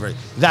takeout and delivery.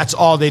 That's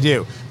all they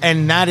do.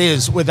 And that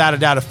is, without a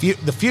doubt,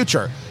 the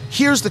future.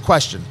 Here's the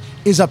question.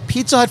 Is a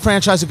Pizza Hut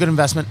franchise a good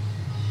investment?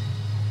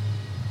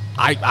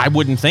 I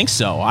wouldn't think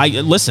so.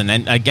 Listen,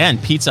 and again,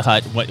 Pizza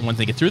Hut, once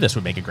they get through this,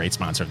 would make a great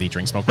sponsor of the Eat,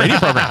 Drink, Smoke radio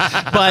program.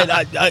 But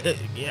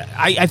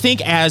I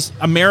think as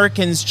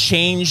Americans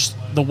change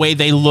the way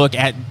they look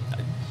at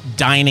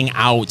dining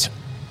out,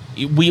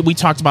 we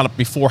talked about it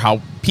before,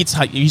 how Pizza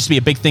Hut, it used to be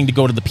a big thing to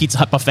go to the Pizza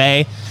Hut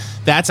buffet.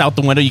 That's out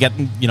the window. You get,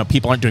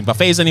 people aren't doing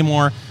buffets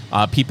anymore.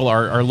 People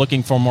are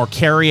looking for more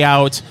carry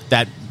out,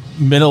 that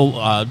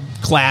middle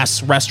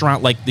class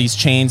restaurant like these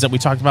chains that we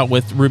talked about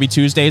with Ruby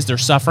Tuesdays. They're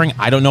suffering.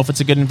 I don't know if it's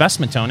a good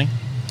investment, Tony.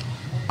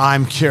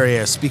 I'm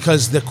curious,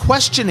 because the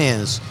question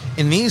is,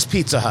 in these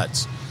Pizza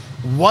Huts,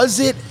 was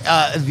it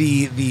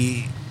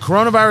the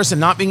coronavirus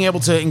and not being able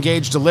to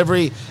engage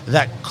delivery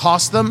that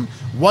cost them?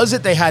 Was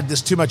it they had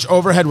this too much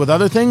overhead with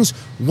other things?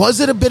 Was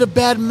it a bit of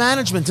bad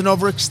management and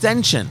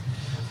overextension?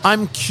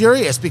 I'm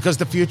curious, because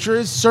the future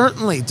is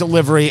certainly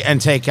delivery and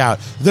takeout,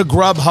 the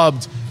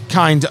Grubhub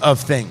kind of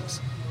things.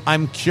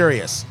 I'm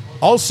curious.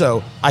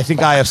 Also, I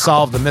think I have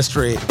solved the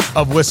mystery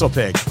of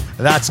WhistlePig.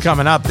 That's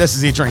coming up. This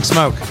is Eat, Drink,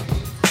 Smoke.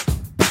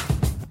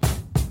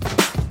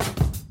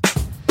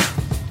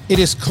 It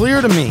is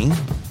clear to me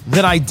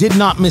that I did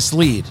not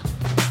mislead.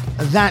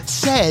 That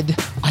said,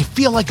 I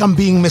feel like I'm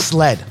being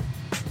misled.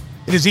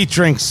 It is Eat,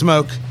 Drink,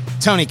 Smoke.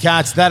 Tony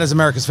Katz, that is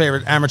America's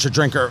favorite amateur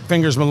drinker,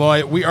 Fingers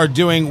Malloy. We are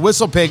doing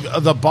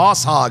WhistlePig, the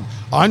Boss Hog,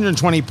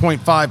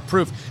 120.5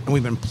 proof, and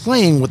we've been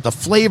playing with the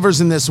flavors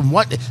in this.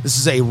 This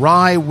is a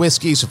rye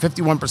whiskey, so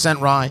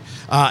 51% rye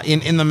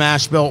in the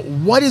mash bill.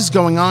 What is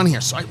going on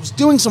here? So I was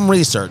doing some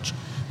research,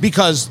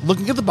 because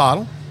looking at the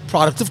bottle,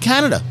 product of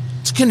Canada.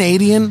 It's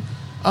Canadian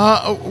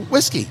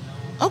whiskey.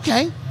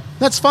 Okay,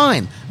 that's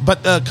fine.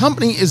 But the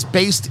company is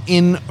based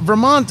in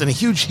Vermont, and a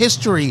huge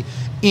history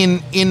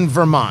in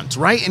Vermont,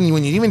 right? And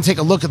when you even take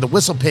a look at the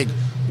WhistlePig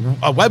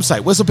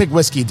website,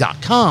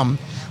 whistlepigwhiskey.com,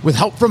 with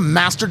help from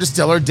master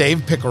distiller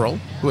Dave Pickerel,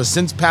 who has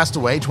since passed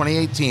away,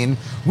 2018,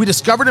 we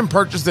discovered and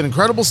purchased an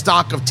incredible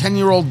stock of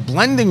 10-year-old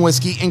blending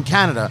whiskey in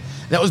Canada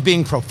that was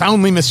being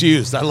profoundly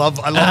misused. I love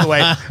the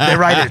way they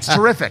write it. It's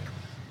terrific.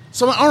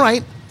 So, all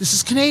right, this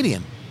is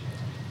Canadian,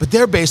 but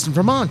they're based in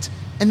Vermont.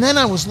 And then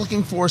I was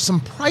looking for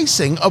some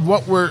pricing of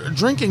what we're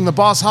drinking, the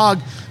Boss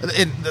Hog,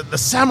 the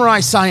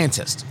Samurai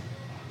Scientist.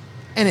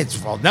 And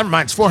it's, well, never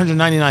mind, it's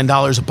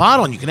 $499 a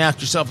bottle, and you can ask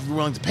yourself if you're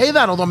willing to pay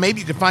that, although maybe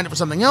you can find it for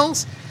something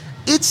else.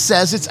 It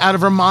says it's out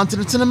of Vermont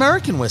and it's an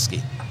American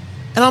whiskey.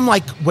 And I'm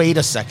like, wait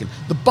a second.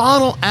 The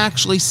bottle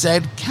actually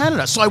said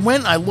Canada. So I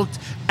went and I looked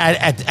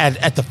at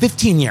the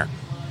 15-year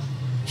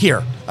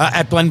here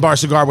at Blend Bar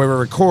Cigar, where we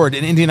record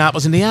in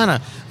Indianapolis, Indiana.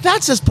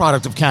 That says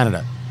product of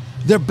Canada.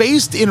 They're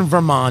based in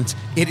Vermont.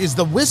 It is,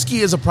 the whiskey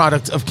is a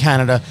product of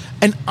Canada.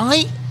 And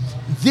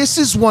this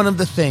is one of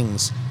the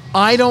things,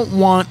 I don't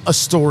want a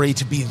story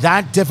to be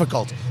that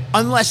difficult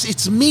unless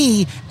it's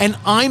me and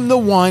I'm the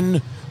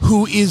one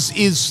who is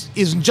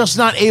just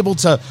not able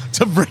to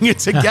bring it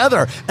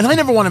together. And I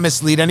never want to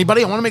mislead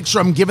anybody. I want to make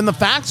sure I'm given the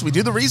facts. We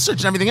do the research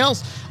and everything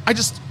else.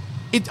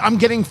 I'm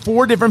getting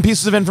 4 different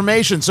pieces of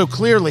information, so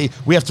clearly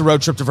we have to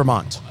road trip to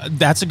Vermont.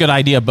 That's a good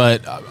idea,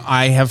 but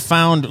I have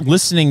found,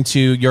 listening to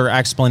your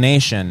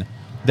explanation,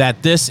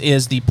 that this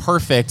is the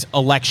perfect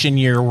election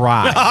year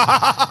rye.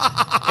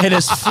 It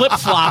has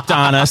flip-flopped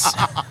on us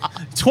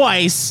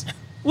twice.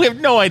 We have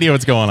no idea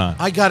what's going on.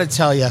 I got to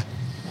tell you,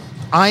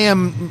 I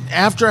am,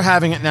 after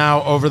having it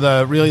now over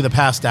the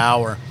past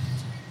hour,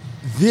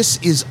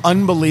 this is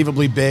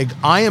unbelievably big.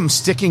 I am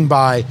sticking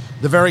by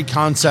the very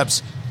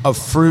concepts of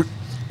fruit.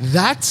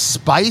 That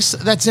spice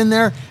that's in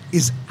there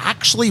is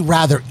actually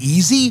rather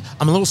easy.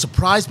 I'm a little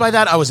surprised by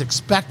that. I was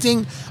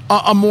expecting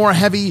a more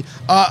heavy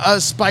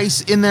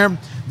spice in there.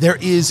 There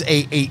is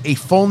a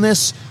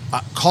fullness.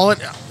 Call it,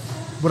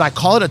 would I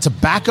call it a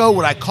tobacco?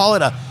 Would I call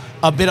it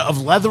a bit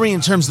of leathery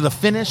in terms of the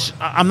finish?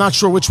 I'm not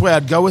sure which way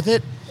I'd go with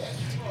it.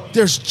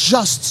 There's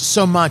just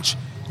so much.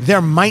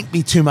 There might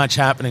be too much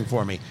happening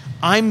for me.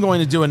 I'm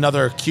going to do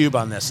another cube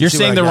on this. You're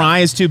saying the rye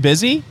is too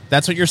busy?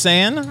 That's what you're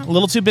saying? A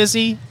little too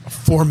busy?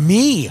 For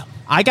me.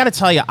 I got to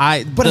tell you,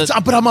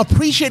 but I'm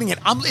appreciating it.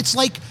 It's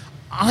like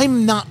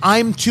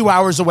I'm 2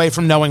 hours away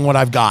from knowing what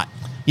I've got.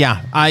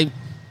 Yeah,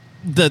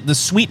 the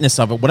sweetness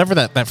of it, whatever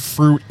that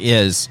fruit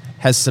is,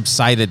 has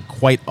subsided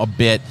quite a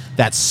bit.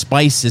 That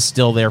spice is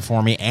still there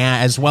for me,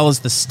 as well as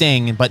the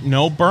sting, but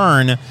no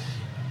burn.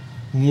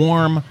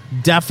 Warm,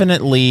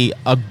 definitely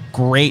a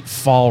great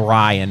fall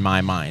rye in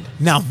my mind.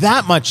 Now,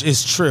 that much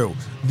is true.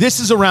 This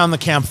is around the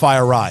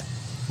campfire rye,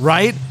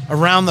 right?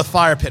 Around the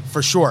fire pit,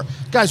 for sure.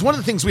 Guys, one of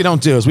the things we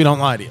don't do is we don't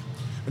lie to you.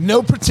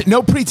 No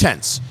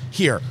pretense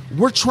here.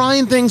 We're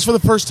trying things for the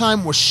first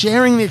time. We're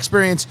sharing the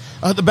experience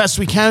the best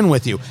we can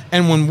with you.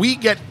 And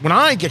when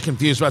I get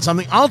confused about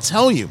something, I'll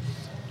tell you,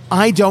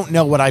 I don't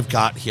know what I've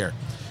got here.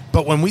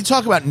 But when we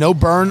talk about no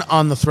burn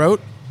on the throat,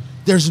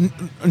 there's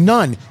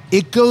none.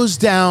 It goes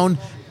down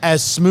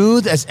as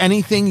smooth as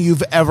anything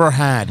you've ever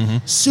had.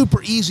 Mm-hmm.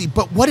 Super easy.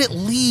 But what it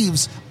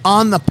leaves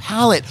on the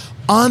palate,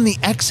 on the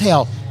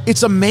exhale,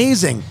 it's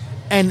amazing.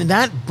 And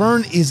that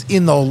burn is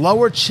in the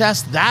lower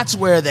chest. That's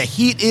where the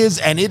heat is,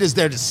 and it is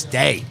there to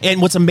stay. And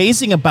what's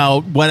amazing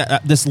about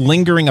this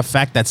lingering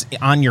effect that's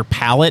on your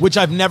palate, which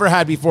I've never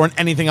had before in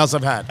anything else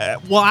I've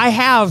had. Well, I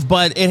have,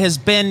 but it has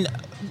been...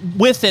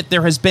 With it,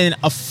 there has been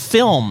a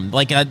film,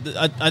 like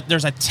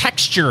there's a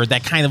texture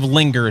that kind of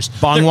lingers.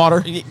 Bong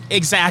water?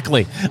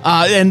 Exactly.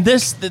 And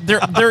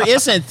there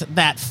isn't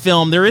that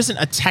film. There isn't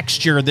a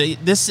texture.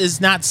 This is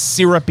not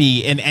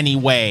syrupy in any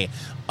way.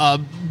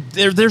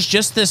 There's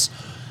just this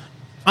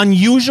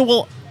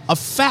unusual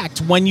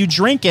effect. When you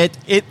drink it,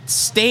 it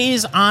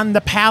stays on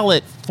the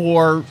palate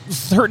for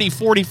 30,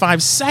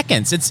 45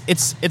 seconds.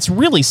 It's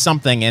really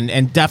something,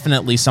 and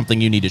definitely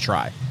something you need to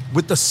try.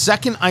 With the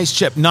second ice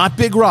chip, not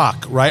Big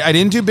Rock, right? I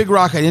didn't do Big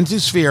Rock. I didn't do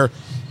Sphere.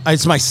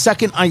 It's my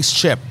second ice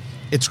chip.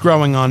 It's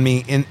growing on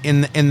me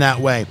in that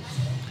way.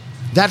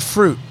 That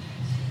fruit,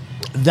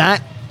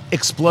 that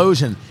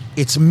explosion,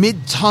 it's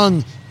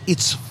mid-tongue,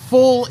 it's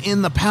full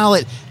in the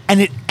palate, and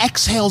it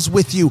exhales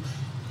with you.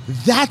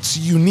 That's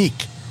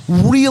unique,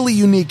 really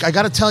unique. I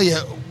got to tell you,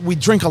 we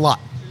drink a lot.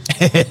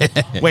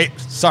 Wait,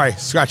 sorry,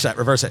 scratch that,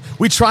 reverse it.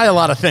 We try a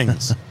lot of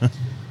things.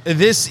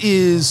 This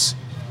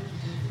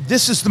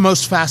is the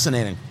most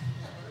fascinating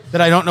that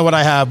I don't know what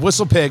I have.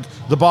 Whistle Pig,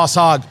 the Boss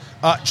Hog.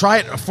 Try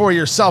it for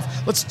yourself.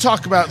 Let's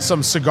talk about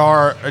some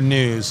cigar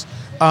news.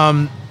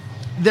 There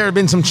have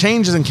been some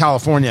changes in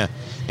California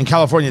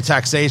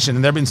taxation,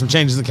 and there have been some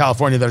changes in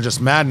California that are just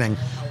maddening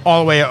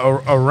all the way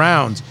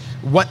around.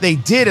 What they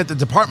did at the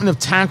Department of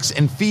Tax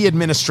and Fee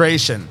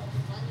Administration,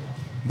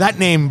 that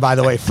name, by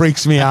the way,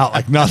 freaks me out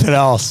like nothing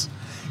else.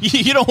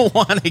 You don't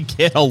want to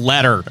get a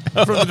letter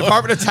from the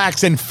Department of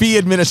Tax and Fee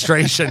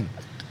Administration.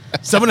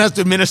 Someone has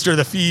to administer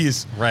the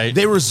fees. Right.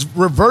 They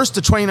reversed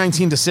the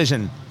 2019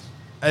 decision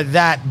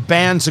that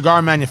banned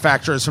cigar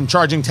manufacturers from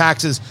charging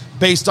taxes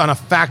based on a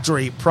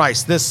factory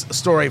price. This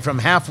story from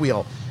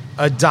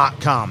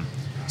halfwheel.com.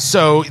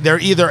 So they're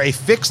either a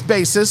fixed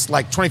basis,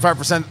 like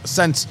 25%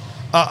 cents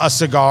a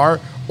cigar,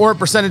 or a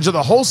percentage of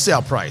the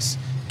wholesale price.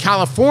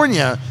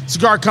 California,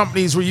 cigar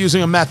companies were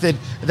using a method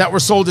that were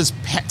sold as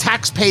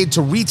tax paid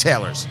to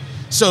retailers.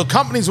 So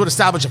companies would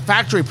establish a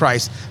factory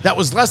price that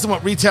was less than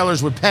what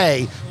retailers would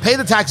pay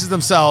the taxes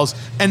themselves,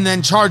 and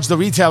then charge the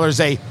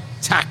retailers a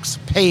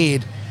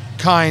tax-paid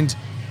kind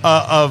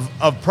of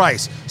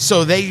price.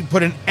 So they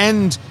put an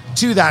end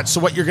to that. So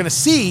what you're going to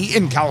see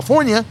in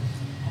California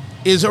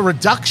is a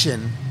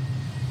reduction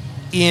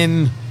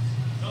in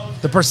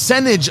the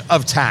percentage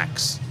of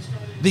tax.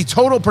 The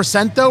total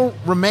percent, though,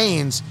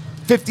 remains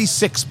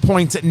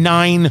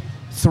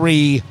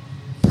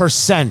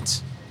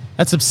 56.93%.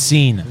 That's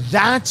obscene.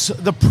 That's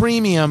the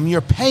premium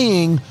you're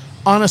paying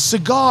on a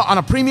cigar, on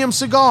a premium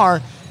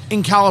cigar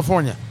in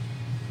California.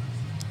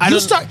 I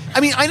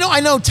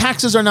know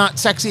taxes are not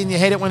sexy and you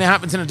hate it when it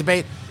happens in a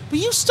debate, but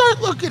you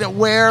start looking at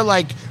where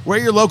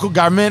your local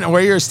government and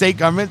where your state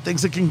government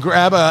thinks it can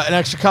grab an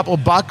extra couple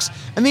of bucks,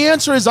 and the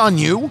answer is on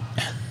you.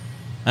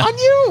 On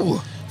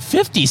you.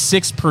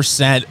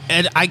 56%.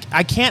 And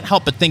I can't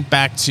help but think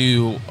back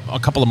to a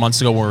couple of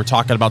months ago when we were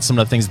talking about some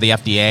of the things the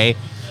FDA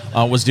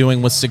was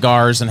doing with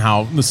cigars and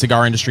how the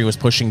cigar industry was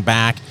pushing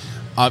back.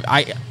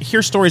 I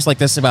hear stories like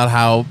this about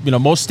how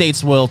most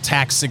states will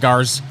tax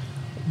cigars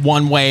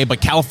one way, but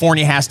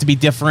California has to be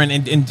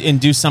different and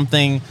do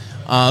something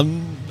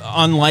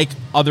unlike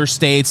other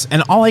states.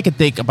 And all I could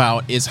think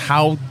about is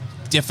how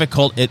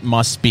difficult it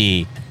must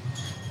be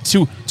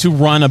to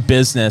run a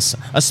business,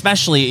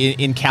 especially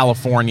in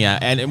California.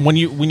 And when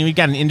you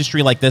got an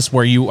industry like this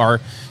where you are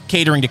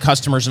catering to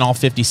customers in all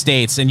 50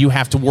 states, and you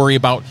have to worry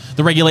about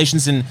the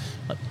regulations in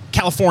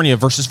California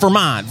versus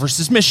Vermont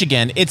versus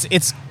Michigan,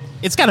 it's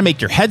got to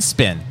make your head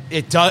spin.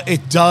 It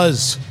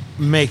does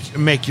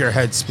make your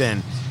head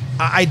spin.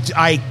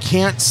 I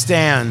can't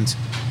stand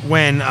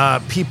when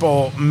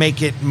people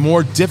make it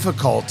more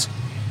difficult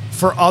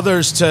for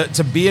others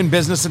to be in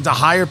business and to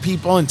hire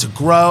people and to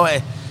grow.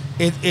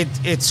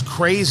 It's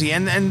crazy,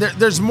 and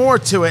there's more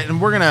to it, and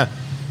we're gonna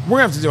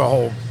have to do a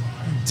whole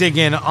dig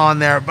in on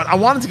there. But I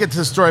wanted to get to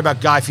the story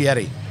about Guy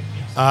Fieri,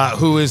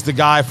 who is the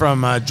guy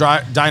from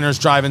Diners,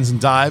 Drive-Ins,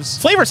 and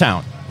Dives.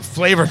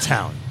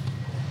 Flavortown.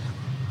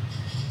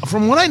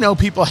 From what I know,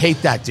 people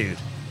hate that dude.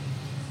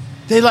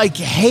 They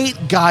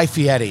hate Guy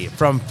Fieri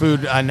from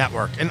Food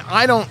Network, and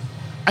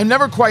I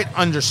never quite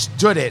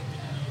understood it.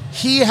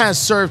 He has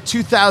served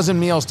 2,000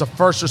 meals to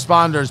first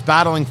responders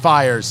battling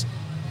fires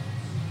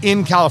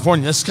in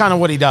California. This is kind of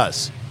what he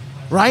does,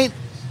 right?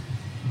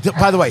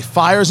 By the way,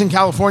 fires in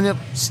California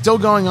still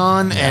going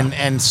on,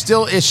 and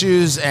still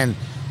issues and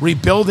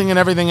rebuilding and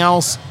everything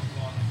else.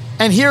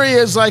 And here he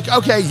is,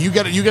 okay, you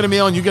get a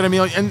meal and you get a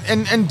meal,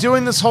 and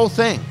doing this whole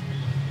thing,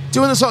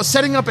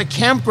 setting up at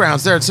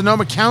campgrounds there in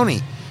Sonoma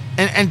County,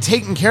 and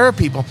taking care of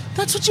people.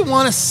 That's what you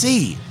want to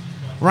see,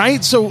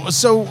 right? So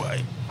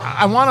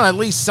I want to at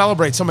least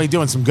celebrate somebody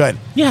doing some good.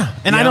 Yeah,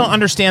 and I don't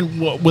understand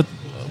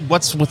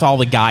what's with all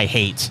the Guy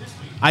hate.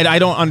 I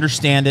don't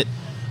understand it.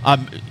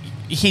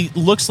 He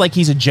looks like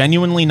he's a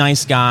genuinely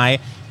nice guy.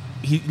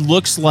 He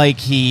looks like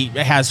he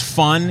has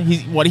fun.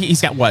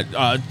 He's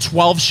got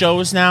 12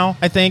 shows now,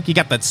 I think. He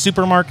got that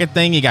supermarket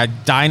thing. He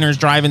got Diners,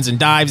 Drive-Ins, and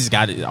Dives. He's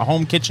got a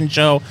home kitchen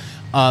show.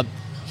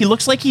 He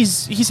looks like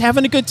he's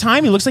having a good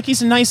time. He looks like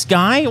he's a nice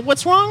guy.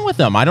 What's wrong with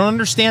him? I don't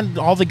understand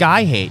all the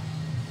Guy hate.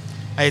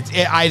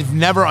 I've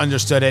never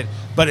understood it,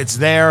 but it's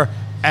there,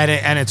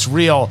 and it's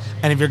real.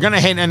 And if you're going to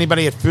hate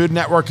anybody at Food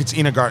Network, it's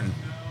Ina Garten.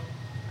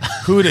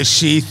 Who does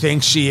she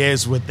think she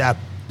is with that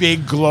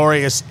big,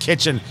 glorious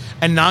kitchen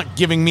and not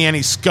giving me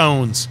any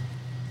scones?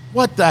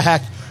 What the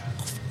heck?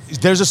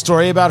 There's a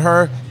story about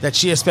her that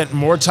she has spent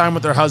more time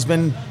with her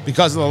husband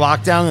because of the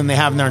lockdown than they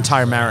have in their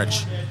entire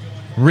marriage.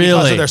 Really?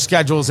 Because of their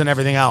schedules and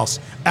everything else.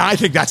 And I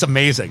think that's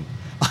amazing.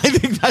 I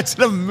think that's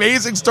an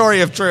amazing story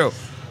if true.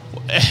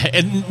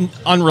 And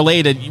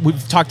unrelated,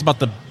 we've talked about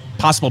the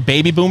possible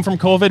baby boom from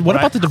COVID. What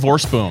about the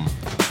divorce boom?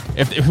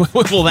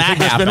 Will that happen?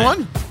 There's been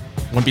one?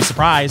 Wouldn't be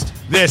surprised.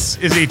 This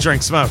is Eat,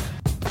 Drink, Smoke.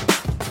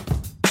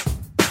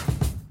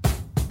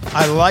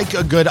 I like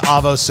a good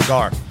Avo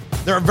cigar.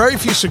 There are very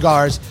few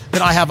cigars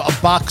that I have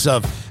a box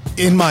of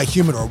in my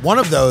humidor. One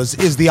of those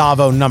is the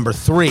Avo number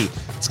 3.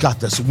 It's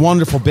got this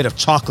wonderful bit of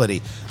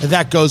chocolatey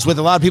that goes with.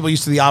 A lot of people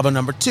used to the Avo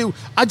number 2.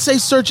 I'd say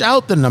search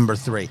out the number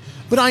 3.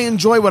 But I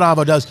enjoy what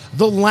Avo does.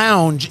 The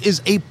Lounge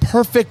is a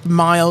perfect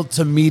mild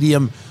to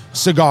medium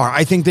cigar.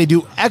 I think they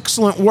do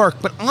excellent work.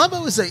 But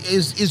Avo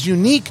is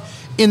unique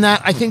in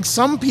that I think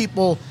some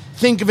people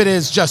think of it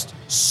as just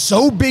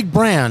so big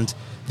brand,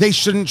 they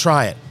shouldn't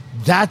try it.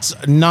 That's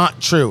not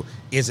true.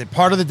 Is it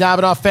part of the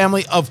Davidoff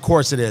family? Of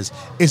course it is.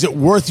 Is it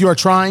worth your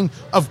trying?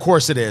 Of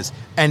course it is.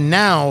 And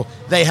now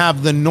they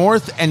have the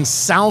North and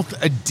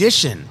South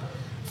edition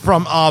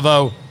from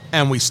Avo,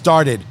 and we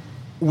started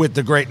with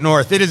the Great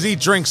North. It is Eat,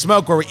 Drink,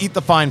 Smoke, where we eat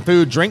the fine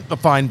food, drink the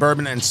fine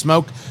bourbon, and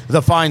smoke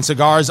the fine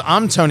cigars.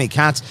 I'm Tony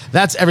Katz.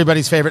 That's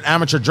everybody's favorite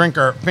amateur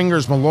drinker,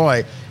 Fingers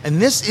Malloy. And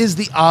this is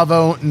the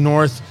Avo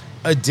North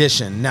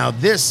edition. Now,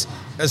 this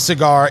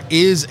cigar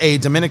is a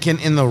Dominican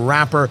in the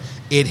wrapper.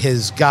 It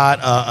has got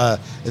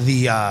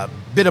the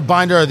bit of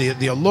binder,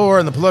 the Allure,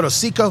 and the Piloto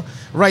Seco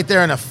right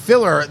there, and a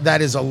filler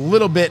that is a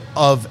little bit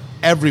of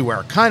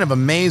everywhere. Kind of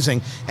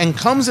amazing. And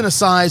comes in a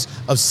size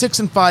of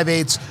 6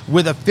 5/8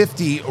 with a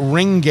 50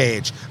 ring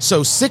gauge.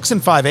 So 6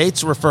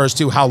 5/8 refers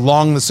to how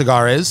long the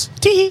cigar is.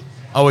 Tee.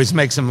 Always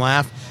makes him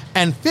laugh.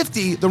 And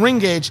 50, the ring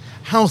gauge,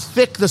 how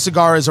thick the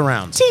cigar is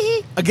around.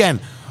 Tee.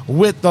 Again,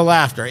 with the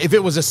laughter. If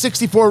it was a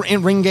 64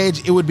 ring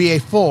gauge, it would be a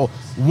full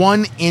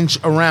 1 inch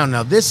around.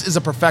 Now, this is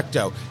a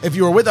Perfecto. If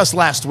you were with us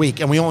last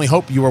week, and we only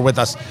hope you were with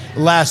us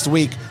last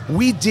week,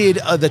 we did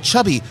the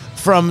Chubby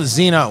from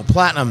Zeno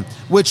Platinum,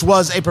 which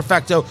was a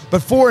Perfecto,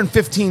 but 4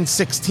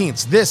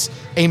 15/16. This,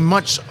 a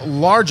much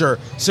larger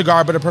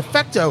cigar, but a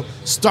Perfecto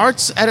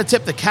starts at a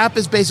tip. The cap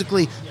is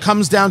basically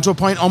comes down to a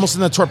point almost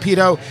in the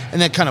torpedo, and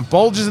then kind of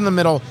bulges in the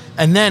middle,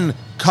 and then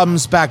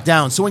comes back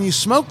down. So when you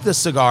smoke this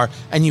cigar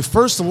and you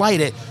first light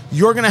it,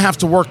 you're going to have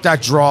to work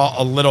that draw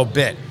a little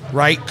bit,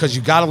 right? Because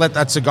you got to let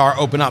that cigar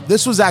open up.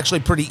 This was actually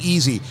pretty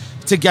easy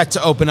to get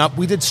to open up.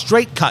 We did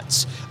straight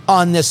cuts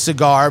on this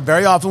cigar.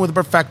 Very often with a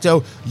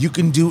Perfecto, you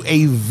can do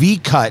a V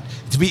cut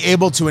to be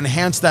able to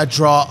enhance that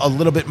draw a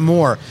little bit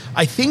more.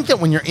 I think that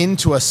when you're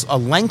into a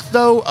length,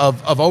 though,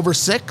 of over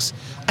 6,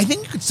 I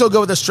think you could still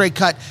go with a straight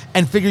cut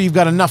and figure you've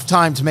got enough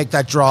time to make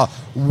that draw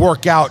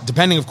work out,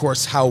 depending, of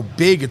course, how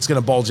big it's going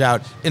to bulge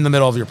out in the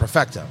middle of your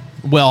Perfecto.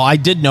 Well, I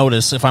did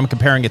notice, if I'm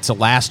comparing it to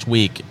last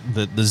week,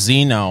 the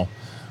Zeno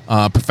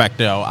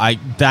Perfecto,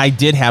 I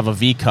did have a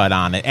V cut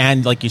on it,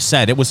 and like you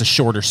said, it was a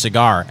shorter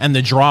cigar, and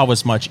the draw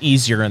was much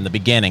easier in the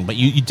beginning, but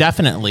you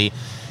definitely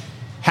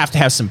have to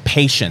have some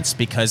patience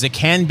because it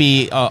can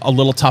be a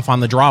little tough on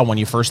the draw when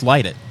you first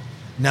light it.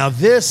 Now,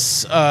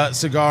 this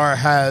cigar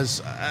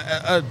has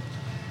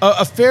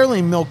a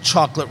fairly milk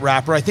chocolate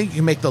wrapper. I think you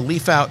can make the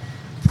leaf out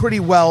pretty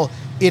well.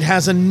 It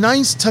has a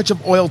nice touch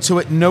of oil to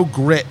it, no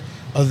grit,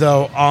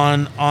 though,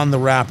 on the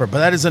wrapper. But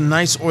that is a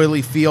nice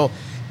oily feel.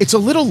 It's a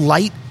little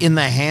light in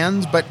the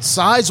hand, but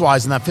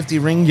size-wise, in that 50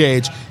 ring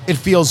gauge, it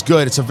feels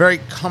good. It's a very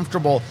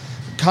comfortable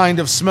kind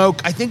of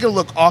smoke. I think it'll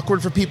look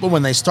awkward for people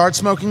when they start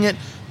smoking it,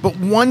 but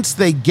once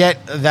they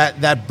get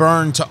that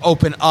burn to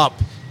open up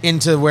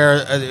into where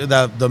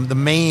the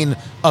main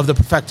of the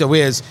Perfecto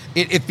is,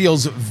 it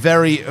feels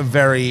very,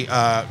 very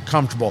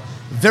comfortable.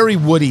 Very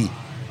woody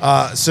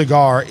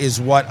cigar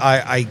is what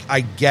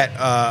I get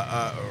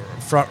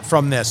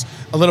from this.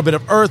 A little bit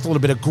of earth, a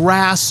little bit of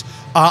grass.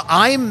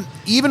 I'm,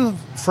 even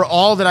for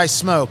all that I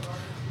smoke,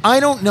 I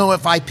don't know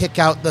if I pick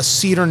out the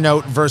cedar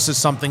note versus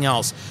something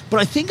else, but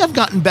I think I've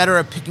gotten better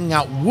at picking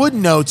out wood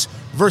notes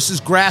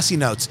versus grassy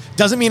notes.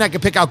 Doesn't mean I can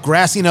pick out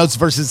grassy notes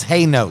versus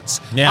hay notes.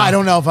 Yeah. I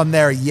don't know if I'm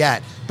there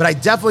yet, but I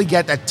definitely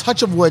get that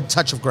touch of wood,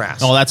 touch of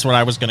grass. Oh, that's what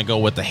I was going to go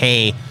with, the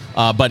hay.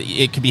 But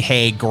it could be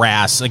hay,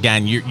 grass.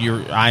 Again,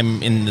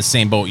 I'm in the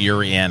same boat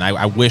you're in.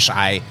 I wish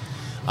I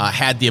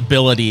had the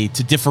ability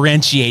to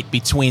differentiate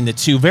between the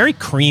two. Very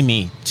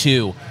creamy,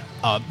 too.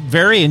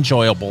 Very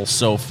enjoyable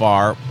so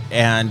far,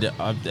 and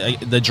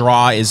the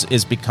draw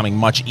is becoming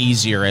much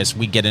easier as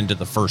we get into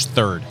the first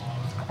third.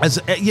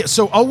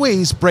 So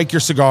always break your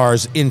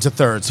cigars into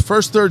thirds.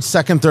 First third,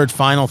 second third,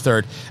 final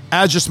third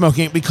as you're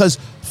smoking it, because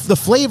the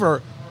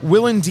flavor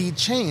will indeed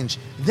change.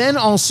 Then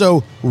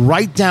also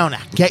write down,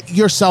 get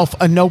yourself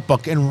a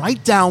notebook and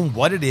write down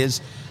what it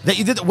is that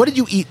you did. What did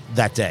you eat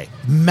that day?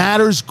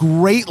 Matters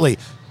greatly.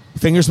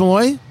 Fingers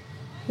Malloy?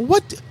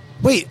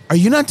 Wait, are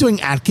you not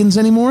doing Atkins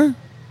anymore?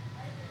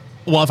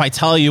 Well, if I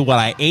tell you what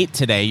I ate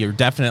today, you're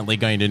definitely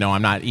going to know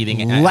I'm not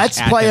eating it.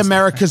 Let's play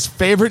America's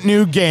favorite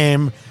new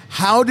game.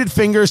 How did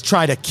Fingers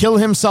try to kill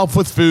himself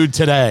with food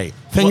today?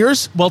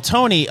 Fingers? Well,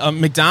 Tony,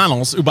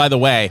 McDonald's, who, by the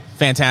way,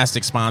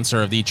 fantastic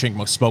sponsor of the Eat,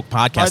 Drink, Smoke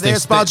podcast. Are they a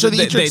sponsor of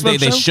the Eat, Drink, Smoke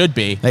They show? should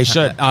be. They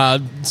should.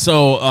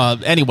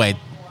 Anyway,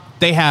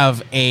 they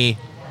have a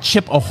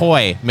Chip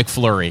Ahoy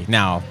McFlurry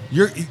now.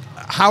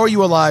 How are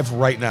you alive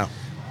right now?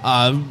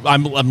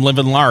 I'm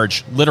living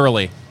large,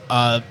 literally.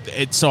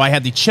 So I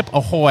had the Chip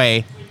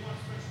Ahoy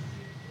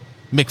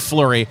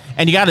McFlurry,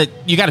 and you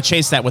gotta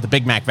chase that with a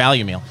Big Mac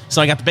value meal. So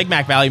I got the Big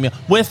Mac value meal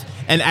with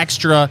an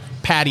extra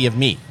patty of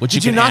meat, which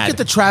Did you you can not add. get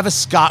the Travis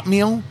Scott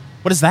meal?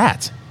 What is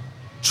that?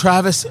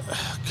 Travis,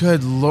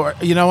 good Lord.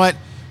 You know what?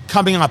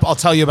 Coming up, I'll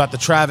tell you about the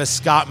Travis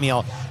Scott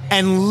meal,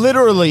 and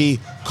literally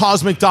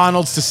cause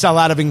McDonald's to sell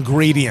out of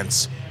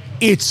ingredients.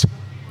 It's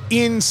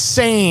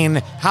insane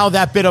how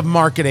that bit of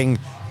marketing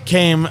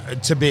came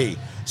to be.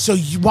 So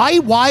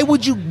why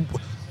would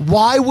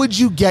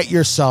you get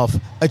yourself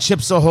a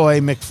Chips Ahoy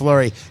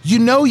McFlurry? You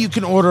know you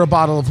can order a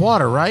bottle of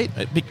water, right?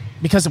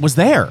 Because it was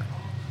there,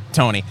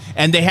 Tony.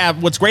 And they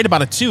have, what's great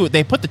about it too,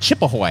 they put the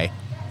Chip Ahoy.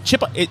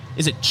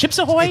 Is it Chips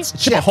Ahoy? It's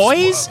Chip chips.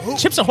 Ahoy's?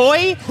 Chips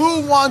Ahoy?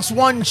 Who wants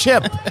one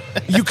chip?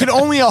 You can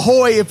only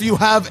ahoy if you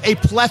have a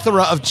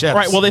plethora of chips.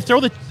 Right. Well, they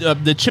throw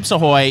the Chips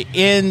Ahoy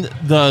in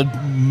the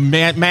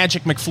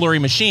Magic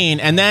McFlurry machine,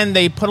 and then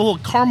they put a little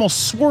caramel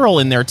swirl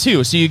in there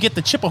too. So you get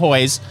the Chips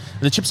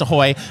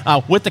Ahoy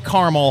with the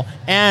caramel,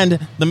 and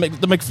the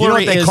McFlurry. You know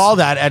what they call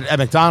that at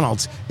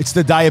McDonald's? It's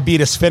the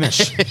diabetes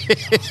finish.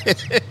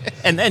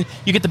 And then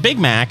you get the Big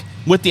Mac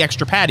with the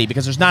extra patty,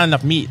 because there's not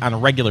enough meat on a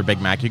regular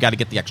Big Mac. You got to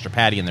get the extra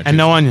patty in there. And too.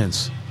 no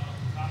onions.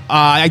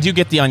 I do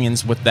get the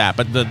onions with that,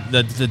 but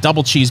the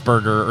double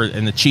cheeseburger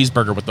and the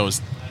cheeseburger with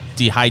those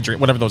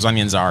whatever those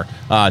onions are,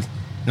 not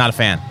a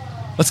fan.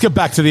 Let's get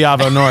back to the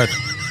Avo North,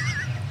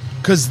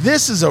 because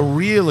this is a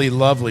really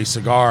lovely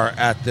cigar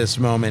at this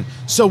moment.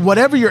 So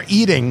whatever you're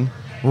eating,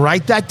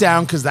 write that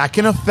down, because that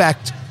can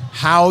affect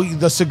how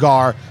the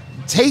cigar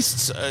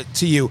tastes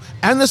to you.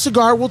 And the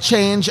cigar will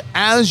change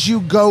as you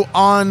go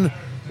on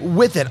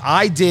with it.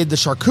 I did the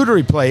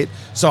charcuterie plate,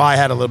 so I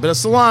had a little bit of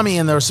salami,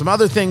 and there were some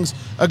other things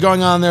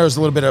going on. There was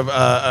a little bit of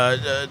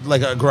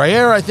like a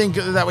Gruyere, I think,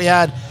 that we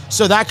had.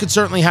 So that could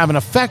certainly have an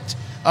effect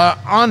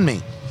on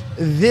me.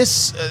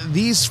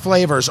 These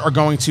flavors are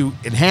going to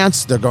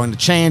enhance. They're going to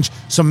change.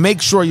 So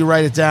make sure you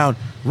write it down.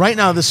 Right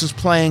now, this is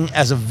playing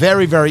as a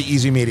very, very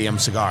easy medium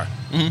cigar.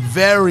 Mm-hmm.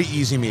 Very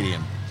easy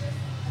medium.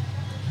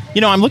 You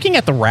know, I'm looking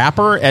at the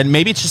wrapper, and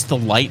maybe it's just the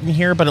light in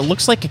here, but it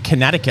looks like a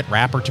Connecticut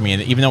wrapper to me,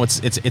 even though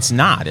it's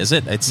not, is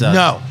it?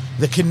 No.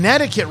 The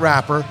Connecticut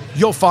wrapper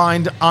you'll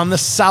find on the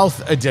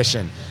South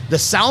Edition. The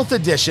South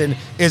Edition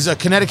is a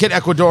Connecticut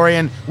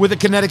Ecuadorian with a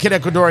Connecticut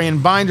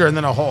Ecuadorian binder and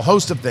then a whole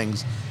host of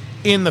things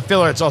in the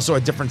filler. It's also a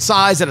different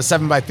size at a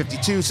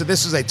 7x52, so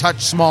this is a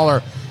touch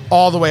smaller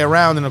all the way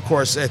around, and of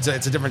course, it's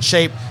a different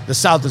shape. The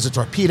South is a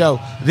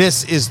torpedo.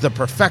 This is the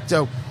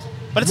Perfecto.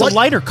 But it's a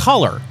lighter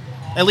color.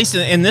 At least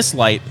in this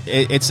light,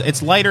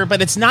 it's lighter,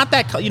 but it's not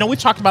that. You know, we've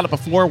talked about it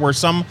before, where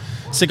some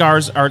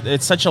cigars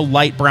it's such a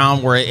light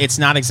brown where it's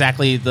not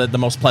exactly the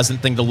most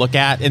pleasant thing to look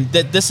at, and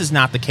this is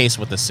not the case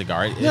with this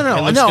cigar.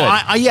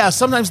 Yeah.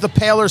 Sometimes the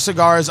paler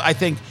cigars, I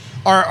think,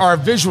 are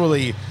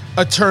visually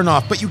a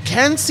turnoff, but you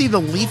can see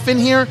the leaf in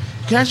here.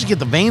 You can actually get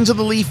the veins of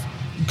the leaf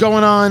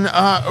going on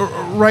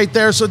right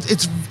there. So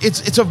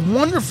it's a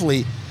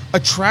wonderfully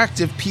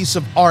attractive piece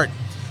of art.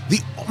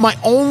 My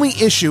only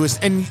issue is,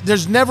 and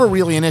there's never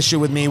really an issue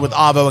with me with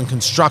Avo and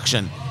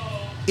construction,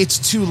 it's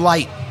too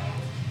light.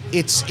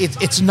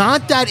 It's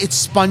not that it's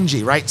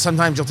spongy, right?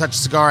 Sometimes you'll touch a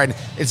cigar and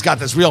it's got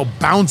this real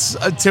bounce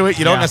to it.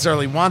 You don't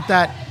necessarily want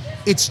that.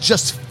 It's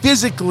just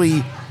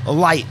physically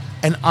light,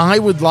 and I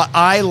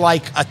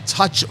like a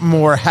touch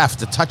more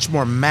heft, a touch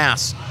more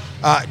mass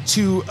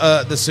to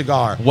the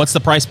cigar. What's the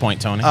price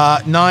point, Tony?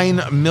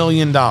 $9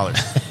 million.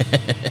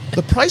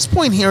 The price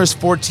point here is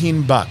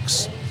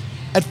 $14.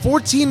 At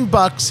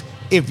 $14,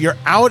 if you're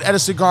out at a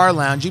cigar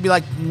lounge, you'd be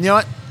like, you know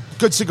what?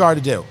 Good cigar to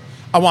do.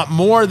 I want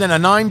more than a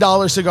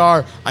 $9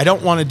 cigar. I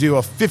don't want to do a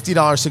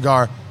 $50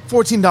 cigar.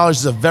 $14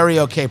 is a very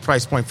okay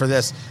price point for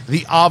this.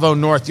 The Avo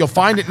North. You'll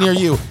find it near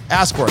you.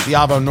 Ask for it, the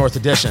Avo North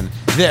Edition.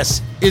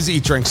 This is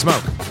Eat, Drink,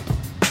 Smoke.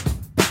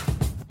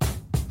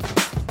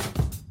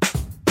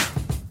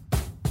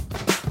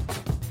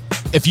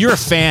 If you're a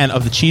fan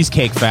of the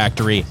Cheesecake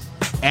Factory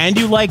and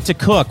you like to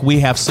cook, we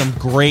have some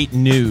great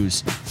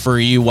news for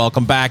you.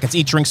 Welcome back. It's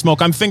Eat, Drink,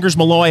 Smoke. I'm Fingers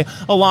Malloy,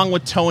 along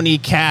with Tony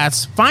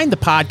Katz. Find the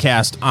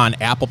podcast on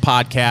Apple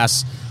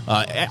Podcasts,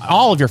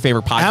 all of your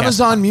favorite podcasts.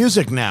 Amazon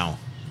Music now.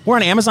 We're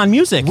on Amazon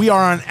Music. We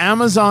are on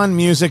Amazon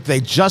Music.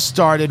 They just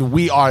started.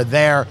 We are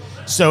there.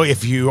 So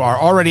if you are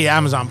already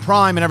Amazon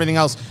Prime and everything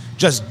else,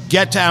 just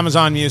get to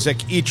Amazon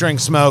Music, Eat, Drink,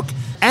 Smoke.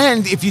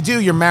 And if you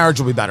do, your marriage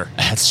will be better.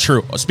 That's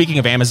true. Speaking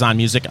of Amazon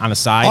Music, on a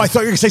side. Oh, I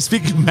thought you were going to say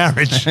speaking of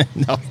marriage.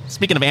 No.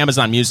 Speaking of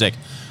Amazon Music,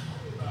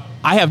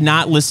 I have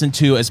not listened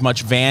to as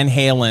much Van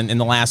Halen in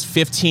the last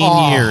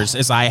 15 years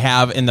as I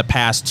have in the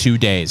past 2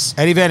 days.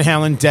 Eddie Van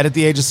Halen, dead at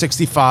the age of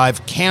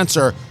 65,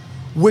 cancer,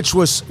 which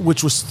was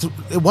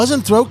it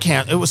wasn't throat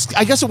cancer.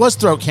 I guess it was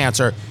throat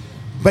cancer.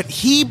 But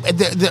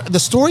the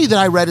story that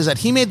I read is that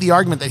he made the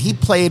argument that he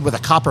played with a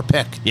copper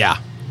pick. Yeah.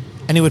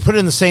 And he would put it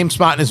in the same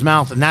spot in his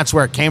mouth, and that's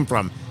where it came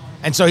from.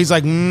 And so he's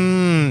like,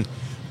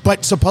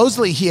 But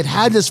supposedly he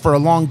had this for a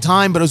long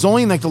time, but it was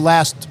only in like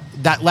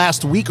that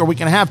last week or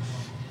week and a half.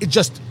 It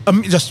just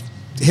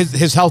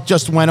his health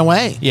just went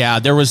away. Yeah,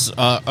 there was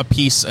a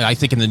piece, I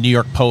think, in the New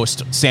York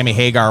Post. Sammy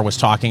Hagar was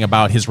talking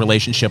about his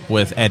relationship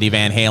with Eddie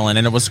Van Halen,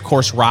 and it was, of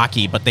course,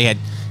 rocky, but they had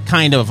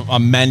kind of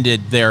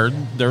amended their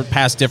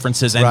past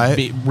differences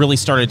and really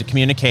started to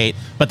communicate,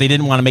 but they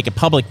didn't want to make it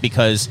public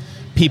because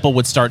people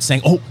would start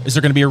saying, oh, is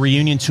there going to be a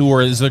reunion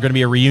tour? Is there going to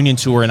be a reunion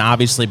tour? And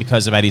obviously,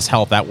 because of Eddie's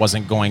health, that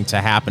wasn't going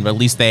to happen. But at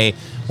least they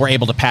were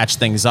able to patch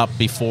things up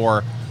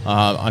before,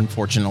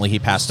 unfortunately, he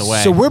passed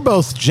away. So we're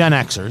both Gen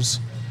Xers,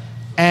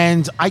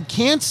 and I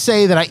can't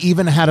say that I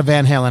even had a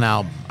Van Halen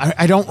album.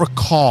 I don't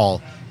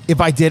recall.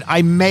 If I did,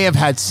 I may have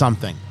had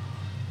something.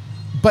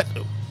 But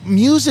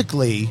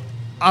musically,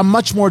 I'm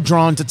much more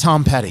drawn to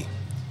Tom Petty.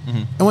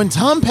 Mm-hmm. And when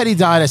Tom Petty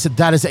died, I said,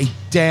 that is a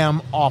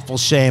damn awful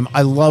shame.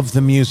 I love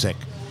the music.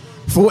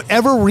 For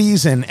whatever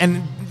reason,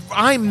 and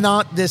I'm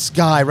not this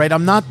guy, right?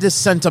 I'm not this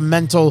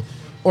sentimental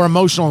or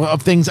emotional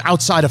of things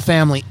outside of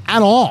family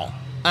at all.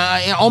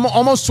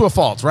 Almost to a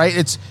fault, right?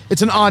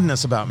 It's an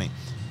oddness about me.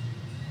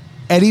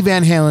 Eddie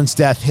Van Halen's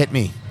death hit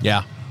me.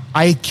 Yeah.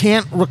 I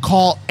can't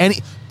recall any...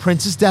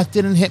 Prince's death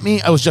didn't hit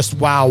me. I was just,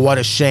 wow, what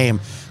a shame.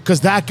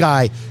 Because that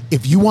guy,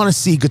 if you want to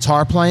see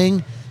guitar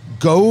playing,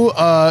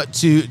 go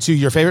to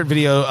your favorite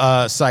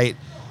video site,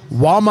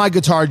 While My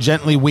Guitar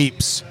Gently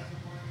Weeps.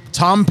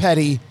 Tom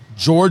Petty,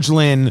 George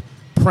Lynn,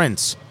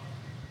 Prince.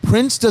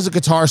 Prince does a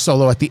guitar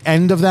solo at the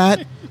end of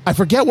that. I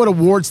forget what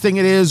awards thing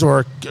it is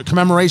or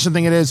commemoration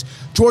thing it is.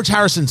 George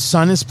Harrison's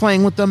son is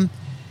playing with them.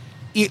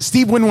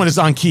 Steve Winwood is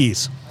on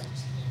keys.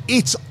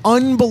 It's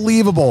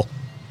unbelievable.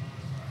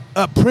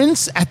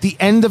 Prince at the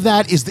end of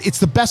that it's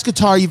the best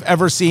guitar you've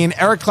ever seen.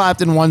 Eric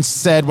Clapton once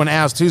said, when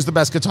asked who's the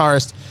best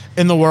guitarist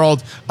in the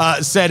world,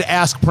 said,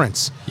 ask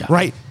Prince. Yeah.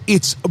 Right?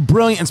 It's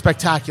brilliant and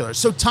spectacular.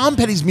 So Tom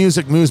Petty's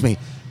music moves me.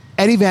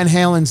 Eddie Van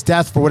Halen's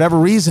death, for whatever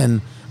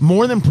reason,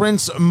 more than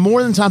Prince,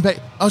 more than Tom Petty,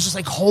 I was just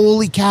like,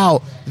 holy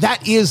cow,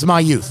 that is my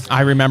youth.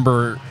 I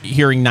remember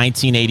hearing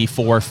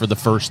 1984 for the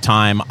first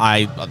time.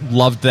 I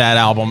loved that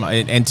album,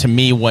 and to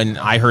me, when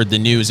I heard the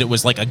news, it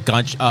was like a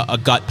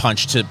gut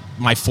punch to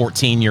my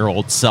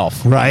 14-year-old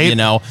self. Right. You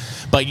know,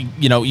 but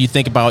you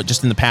think about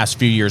just in the past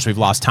few years, we've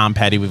lost Tom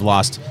Petty, we've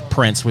lost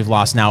Prince, we've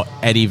lost now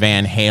Eddie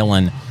Van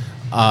Halen.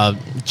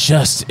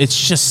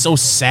 It's just so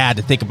sad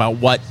to think about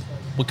what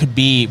could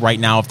be right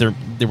now if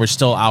they were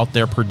still out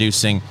there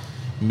producing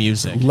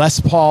music.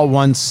 Les Paul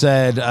once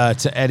said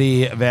to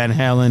Eddie Van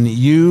Halen,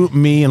 you,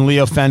 me, and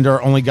Leo Fender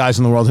are only guys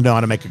in the world who know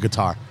how to make a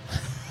guitar.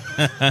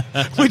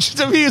 Which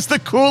to me is the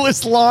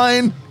coolest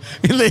line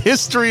in the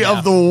history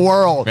of the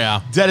world.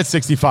 Yeah. Dead at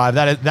 65.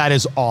 That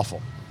is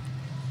awful.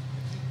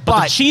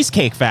 But the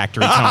Cheesecake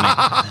Factory, Tony.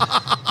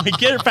 We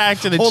get it back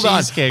to the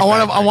Cheesecake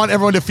Factory. I want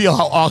everyone to feel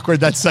how awkward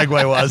that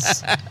segue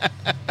was.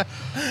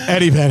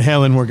 Eddie Van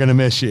Halen, we're going to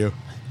miss you.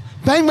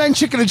 Bang Bang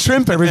Chicken and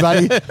Shrimp,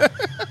 everybody.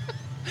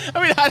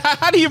 I mean,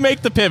 how do you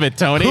make the pivot,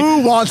 Tony?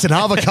 Who wants an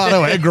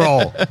avocado egg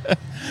roll?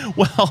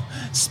 Well,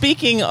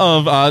 speaking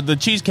of the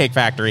Cheesecake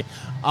Factory,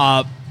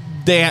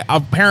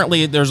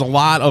 apparently there's a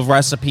lot of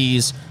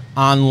recipes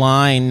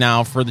online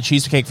now for the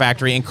Cheesecake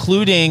Factory,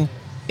 including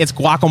its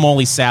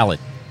guacamole salad,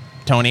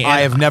 Tony.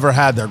 I have never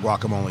had their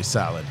guacamole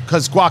salad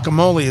because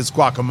guacamole is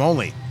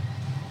guacamole,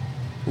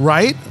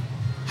 right?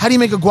 How do you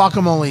make a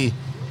guacamole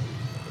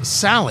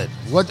salad?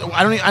 What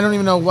I don't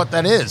even know what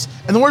that is.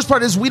 And the worst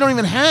part is we don't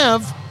even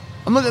have.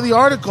 I'm looking at the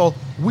article.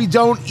 We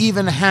don't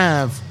even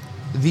have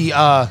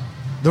the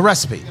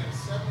recipe.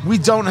 We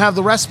don't have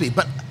the recipe.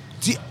 But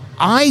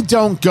I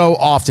don't go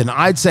often.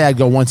 I'd say I'd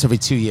go once every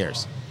 2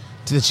 years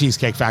to the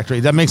Cheesecake Factory.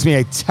 That makes me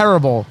a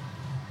terrible.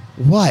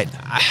 What?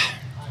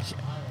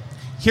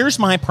 Here's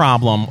my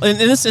problem, and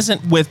this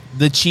isn't with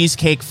the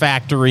Cheesecake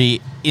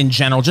Factory in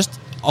general, just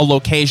a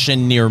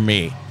location near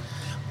me.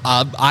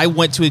 I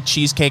went to a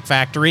Cheesecake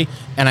Factory,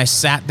 and I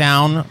sat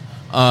down,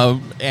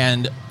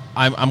 and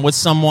I'm with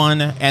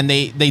someone, and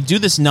they do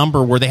this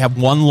number where they have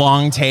one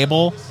long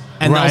table,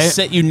 and they'll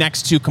sit you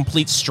next to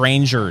complete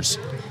strangers.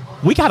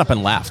 We got up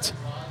and left.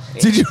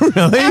 Did you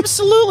really?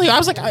 Absolutely. I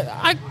was like,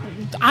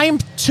 I am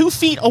 2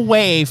 feet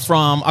away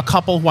from a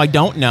couple who I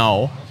don't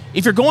know.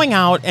 If you're going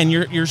out and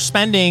you're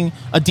spending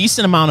a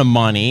decent amount of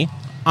money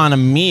on a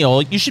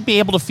meal, you should be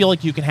able to feel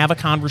like you can have a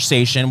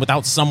conversation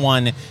without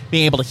someone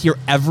being able to hear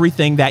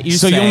everything that you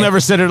say. So you'll never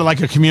sit at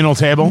like a communal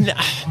table?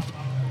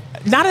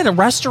 Not at a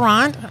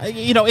restaurant.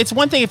 You know, it's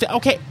one thing if,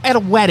 okay, at a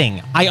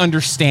wedding, I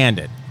understand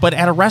it. But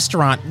at a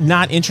restaurant,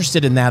 not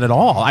interested in that at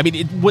all. I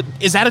mean,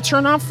 is that a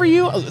turn off for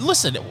you?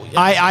 Listen.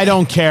 I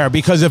don't care,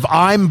 because if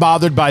I'm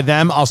bothered by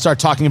them, I'll start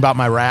talking about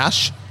my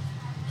rash.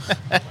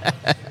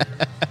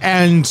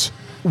 And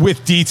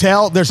with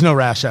detail, there's no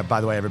rash yet, by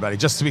the way, everybody.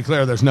 Just to be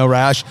clear, there's no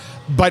rash.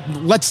 But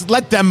let's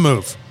let them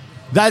move.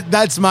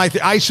 That's my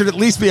thing. I should at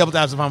least be able to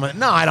have some fun with it.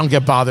 No, I don't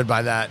get bothered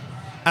by that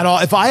at all.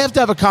 If I have to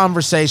have a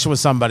conversation with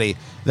somebody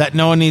that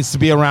no one needs to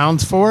be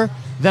around for,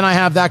 then I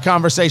have that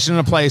conversation in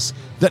a place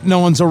that no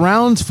one's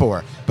around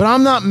for. But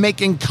I'm not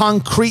making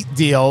concrete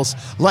deals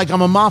like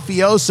I'm a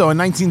mafioso in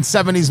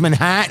 1970s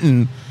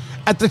Manhattan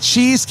at the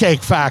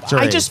Cheesecake Factory.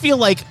 I just feel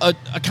like a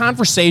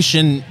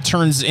conversation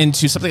turns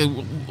into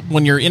something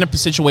when you're in a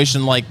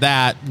situation like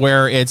that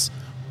where it's,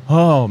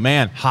 oh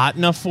man, hot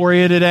enough for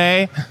you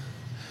today?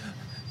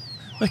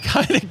 The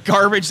kind of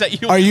garbage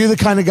that you... Are you the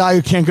kind of guy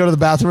who can't go to the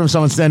bathroom if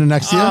someone's standing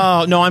next to you?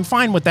 Oh, no, I'm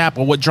fine with that.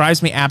 But what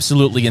drives me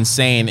absolutely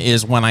insane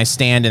is when I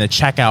stand in a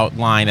checkout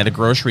line at a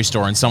grocery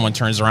store and someone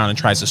turns around and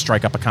tries to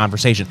strike up a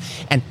conversation.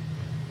 And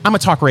I'm a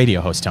talk radio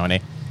host,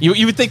 Tony.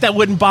 You would think that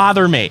wouldn't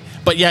bother me.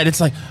 But yet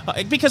it's like,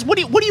 because what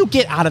do you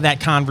get out of that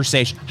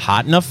conversation?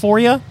 Hot enough for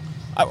you?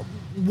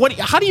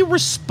 How do you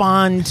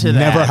respond to that?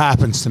 Never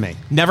happens to me.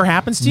 Never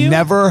happens to you?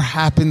 Never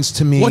happens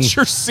to me. What's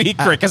your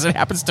secret? Because it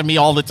happens to me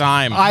all the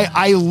time.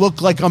 I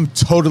look like I'm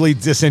totally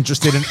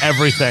disinterested in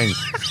everything.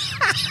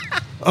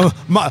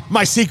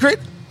 My secret?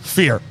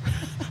 Fear.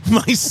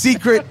 My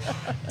secret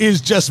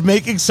is just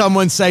making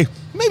someone say,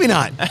 maybe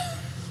not.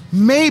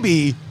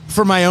 Maybe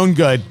for my own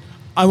good,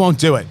 I won't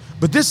do it.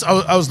 But this,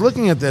 I was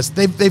looking at this.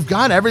 They've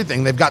got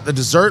everything. They've got the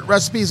dessert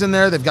recipes in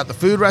there. They've got the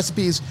food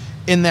recipes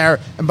in there.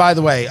 And by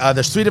the way,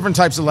 there's 3 different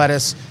types of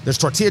lettuce. There's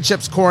tortilla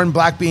chips, corn,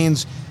 black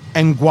beans,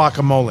 and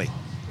guacamole.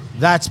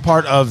 That's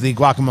part of the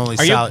guacamole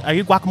salad. Are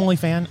you a guacamole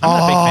fan? I'm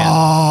not a big fan.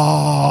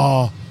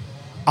 Oh,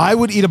 I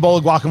would eat a bowl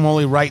of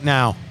guacamole right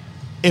now.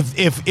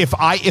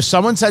 If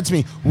someone said to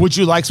me, "Would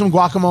you like some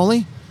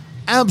guacamole?"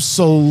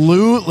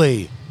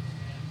 Absolutely.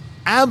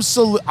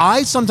 Absolutely.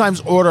 I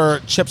sometimes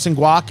order chips and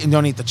guac and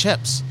don't eat the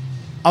chips.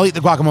 I'll eat the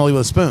guacamole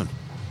with a spoon.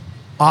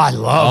 I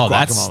love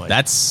guacamole.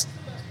 That's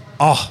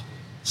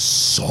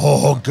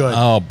so good.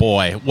 Oh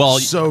boy. Well,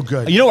 so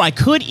good. You know what I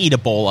could eat a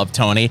bowl of,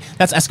 Tony?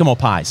 That's Eskimo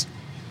pies.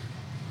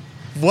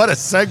 What a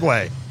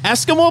segue.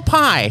 Eskimo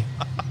pie.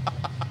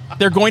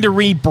 They're going to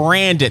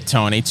rebrand it,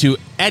 Tony, to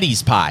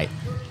Eddie's Pie.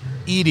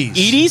 Edie's.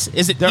 Edie's?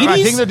 Is it Edie's?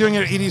 I think they're doing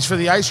it at Edie's for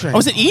the ice cream. Oh,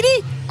 is it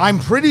Edie? I'm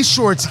pretty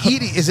sure it's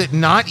Edie. Is it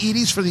not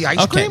Edie's for the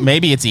ice cream? Okay,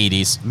 maybe it's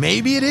Edie's.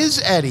 Maybe it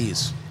is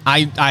Eddie's.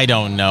 I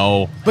don't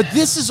know. But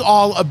this is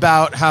all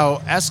about how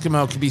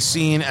Eskimo can be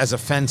seen as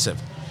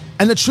offensive.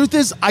 And the truth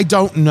is, I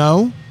don't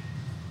know.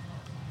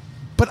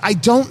 But I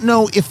don't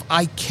know if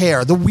I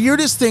care. The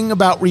weirdest thing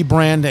about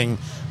rebranding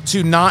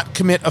to not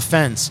commit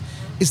offense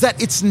is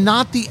that it's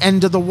not the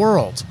end of the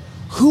world.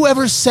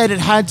 Whoever said it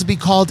had to be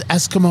called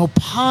Eskimo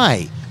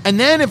Pie? And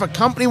then if a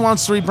company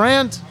wants to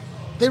rebrand,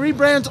 they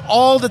rebrand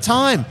all the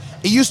time.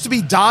 It used to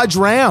be Dodge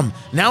Ram.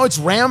 Now it's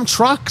Ram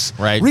Trucks.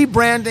 Right.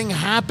 Rebranding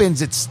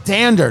happens. It's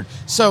standard.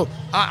 So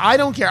I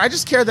don't care. I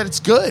just care that it's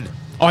good.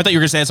 Oh, I thought you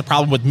were going to say it's a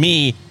problem with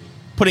me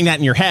putting that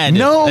in your head.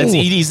 No. It's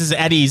Edie's, is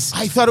Eddie's.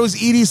 I thought it was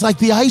Edie's like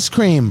the ice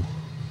cream.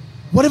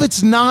 What if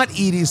it's not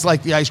Edie's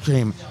like the ice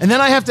cream? And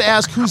then I have to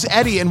ask, who's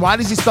Eddie and why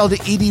does he spell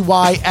it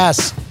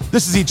E-D-Y-S?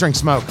 This is Eat, Drink,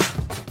 Smoke.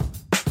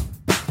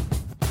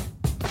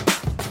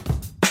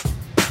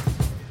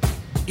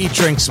 Eat,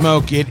 Drink,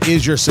 Smoke. It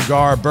is your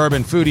cigar,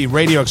 bourbon, foodie,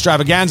 radio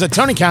extravaganza.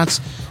 Tony Katz,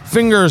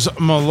 Fingers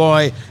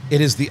Malloy.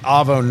 It is the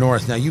Avo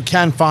North. Now, you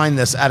can find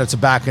this at a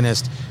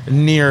tobacconist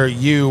near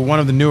you. One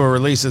of the newer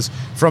releases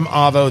from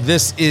Avo.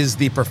 This is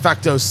the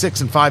Perfecto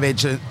 6 and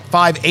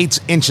 5/8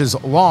 inches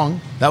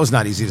long. That was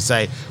not easy to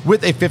say.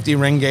 With a 50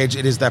 ring gauge,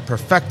 it is that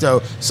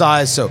Perfecto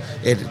size, so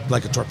it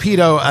like a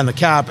torpedo on the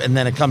cap, and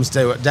then it comes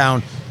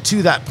down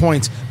to that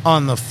point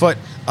on the foot.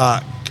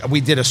 We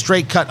did a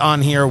straight cut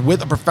on here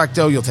with a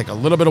Perfecto. You'll take a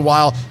little bit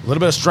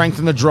of strength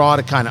in the draw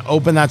to kind of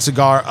open that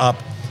cigar up.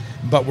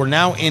 But we're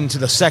now into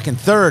the second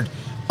third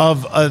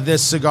of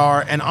this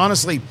cigar, and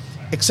honestly,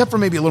 except for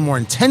maybe a little more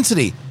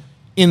intensity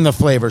in the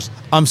flavors,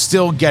 I'm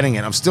still getting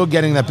it. I'm still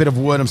getting that bit of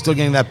wood. I'm still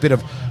getting that bit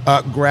of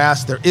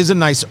grass. There is a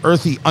nice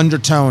earthy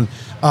undertone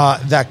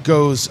that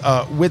goes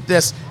with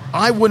this.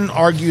 I wouldn't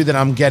argue that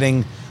I'm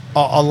getting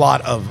a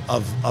lot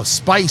of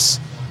spice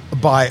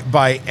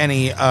by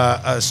any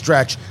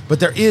stretch, but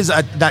there is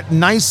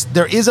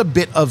a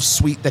bit of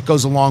sweet that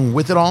goes along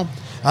with it all.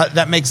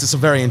 That makes this a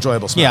very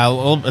enjoyable smell. Yeah, a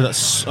little bit of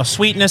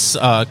sweetness.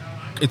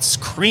 It's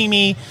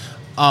creamy.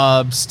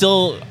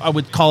 Still, I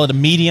would call it a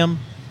medium.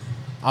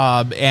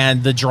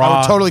 And the draw,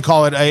 I would totally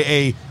call it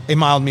a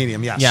mild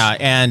medium. Yes. Yeah,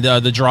 and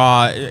the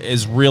draw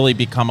has really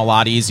become a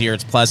lot easier.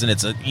 It's pleasant.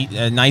 It's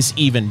a nice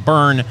even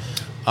burn.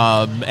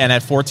 And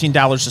at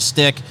 $14 a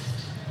stick,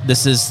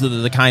 this is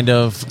the kind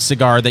of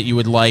cigar that you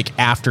would like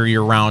after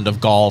your round of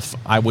golf.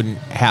 I wouldn't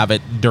have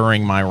it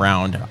during my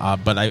round,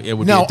 but it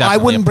would. No, be I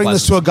wouldn't bring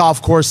this to a pleasant.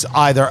 golf course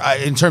either.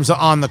 In terms of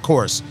on the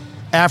course,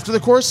 after the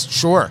course,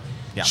 sure,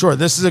 Yeah. sure.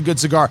 This is a good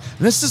cigar.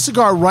 And this is a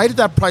cigar right at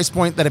that price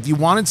point that if you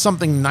wanted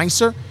something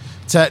nicer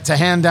to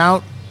hand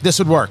out, this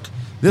would work.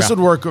 This would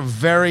work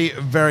very,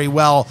 very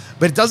well.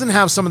 But it doesn't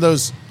have some of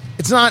those.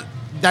 It's not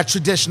that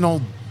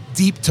traditional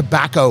deep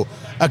tobacco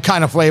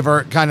kind of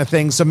flavor kind of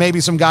thing. So maybe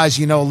some guys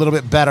you know a little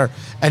bit better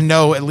and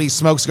know at least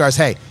smoke cigars.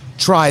 Hey,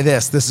 try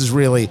this. This is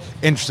really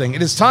interesting.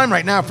 It is time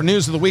right now for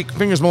News of the Week.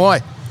 Fingers Malloy,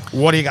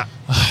 what do you got?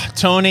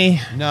 Tony,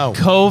 No.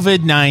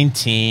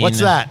 COVID-19. What's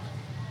that?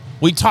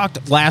 We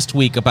talked last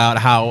week about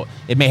how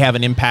it may have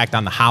an impact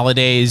on the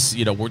holidays.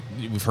 You know,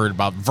 we've heard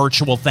about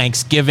virtual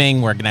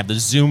Thanksgiving. We're going to have the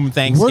Zoom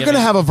Thanksgiving. We're going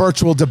to have a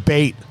virtual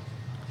debate.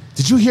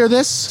 Did you hear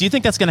this? Do you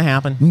think that's going to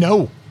happen?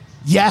 No.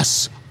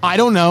 Yes. I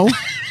don't know.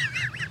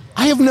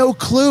 I have no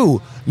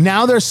clue.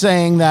 Now they're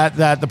saying that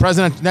the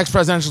next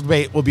presidential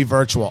debate will be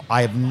virtual.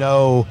 I have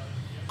no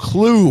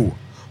clue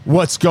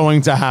what's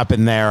going to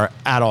happen there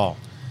at all.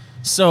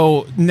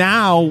 So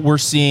now we're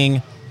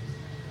seeing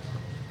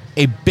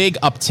a big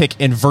uptick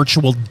in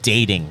virtual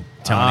dating,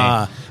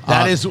 Tony.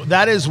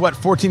 That is what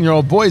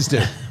 14-year-old boys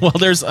do. Well,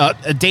 there's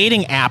a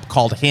dating app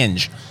called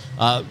Hinge.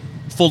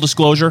 Full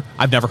disclosure,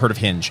 I've never heard of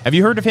Hinge. Have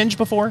you heard of Hinge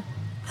before?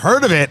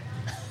 Heard of it?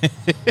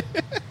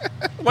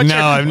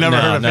 I've never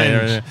heard of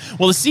Hinge.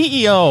 Well, the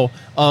CEO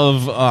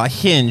of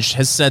Hinge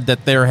has said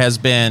that there has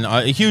been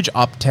a huge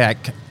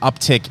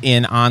uptick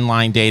in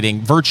online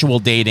dating, virtual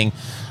dating.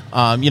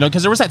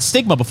 Because there was that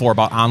stigma before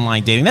about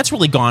online dating. That's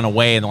really gone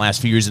away in the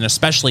last few years, and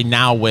especially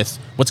now with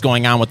what's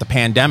going on with the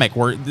pandemic,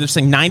 where they're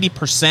saying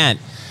 90%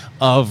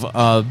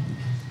 of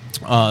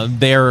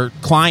their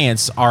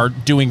clients are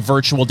doing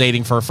virtual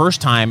dating for a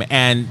first time,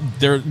 and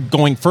they're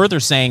going further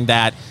saying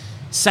that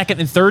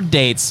second and third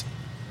dates,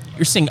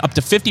 you're seeing up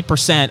to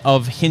 50%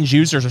 of Hinge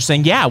users are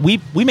saying, yeah,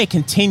 we may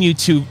continue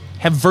to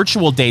have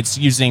virtual dates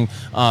using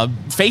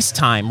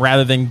FaceTime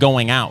rather than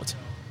going out.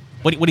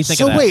 What do you think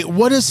of that? So wait,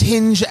 what does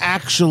Hinge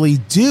actually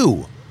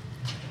do?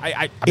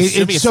 I'm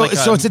assuming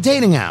It's a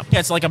dating app. Yeah,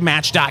 it's like a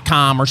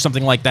Match.com or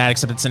something like that,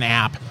 except it's an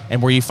app,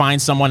 and where you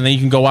find someone and then you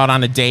can go out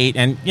on a date.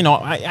 And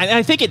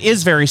I think it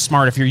is very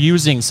smart if you're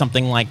using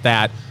something like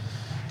that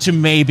to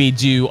maybe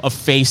do a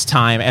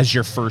FaceTime as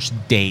your first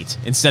date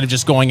instead of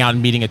just going out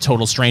and meeting a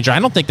total stranger. I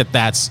don't think that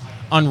that's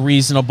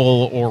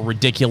unreasonable or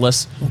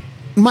ridiculous.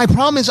 My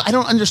problem is I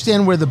don't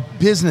understand where the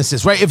business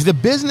is, right? If the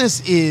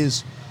business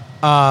is,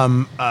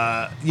 just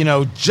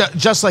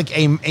like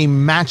a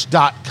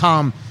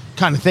Match.com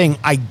kind of thing,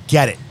 I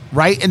get it,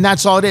 right? And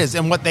that's all it is.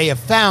 And what they have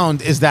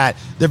found is that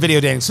they're video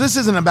dating. So this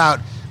isn't about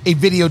a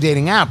video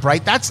dating app,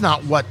 right? That's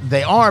not what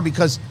they are,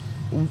 because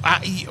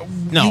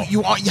No.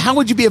 How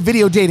would you be a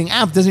video dating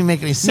app? Doesn't even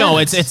make any sense. No,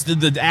 it's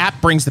the app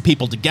brings the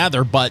people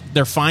together, but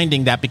they're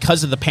finding that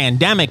because of the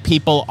pandemic,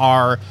 people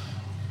are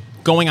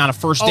going on a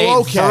first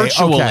date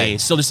virtually. Okay.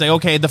 So they say,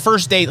 okay, the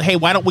first date, hey,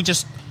 why don't we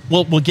just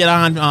we'll get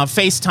on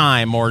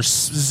FaceTime or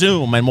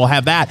Zoom and we'll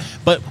have that.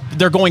 But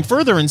they're going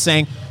further and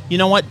saying, you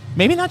know what,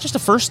 maybe not just a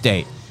first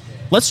date.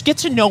 Let's get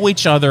to know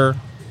each other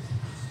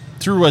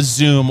through a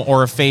Zoom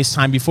or a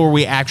FaceTime before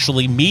we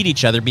actually meet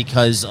each other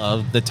because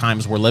of the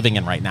times we're living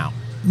in right now.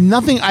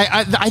 Nothing.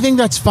 I think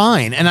that's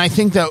fine. And I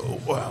think that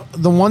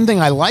the one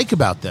thing I like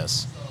about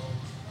this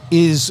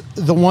is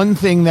the one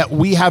thing that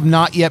we have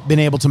not yet been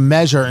able to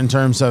measure in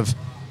terms of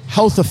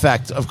health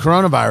effect of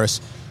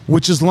coronavirus,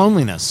 which is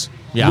loneliness.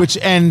 Yeah.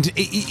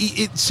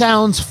 It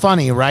sounds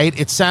funny, right?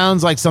 It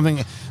sounds like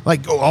something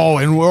like, oh,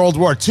 in World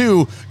War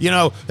II,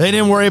 they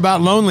didn't worry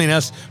about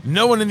loneliness.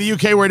 No one in the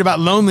UK worried about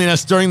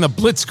loneliness during the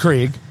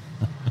Blitzkrieg.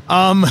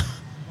 By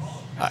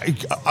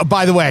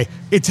the way,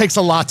 it takes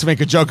a lot to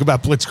make a joke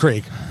about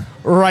Blitzkrieg.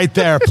 Right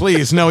there,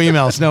 please. No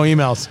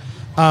emails.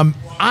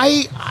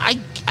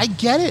 I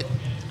get it.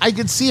 I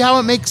could see how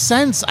it makes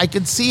sense. I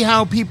could see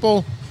how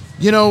people,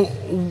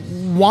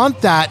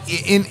 want that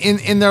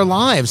in their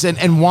lives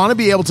and want to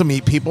be able to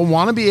meet people,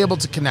 want to be able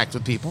to connect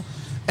with people,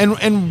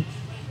 and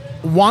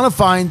want to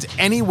find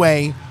any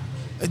way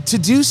to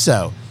do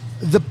so.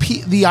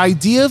 The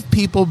idea of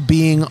people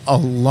being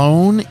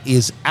alone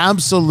is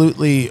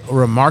absolutely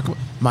remarkable.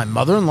 My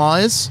mother-in-law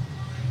is.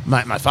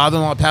 My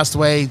father-in-law passed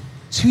away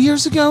 2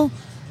 years ago.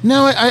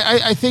 No,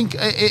 I think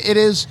it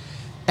is.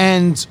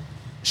 And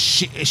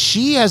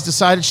she has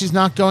decided she's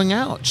not going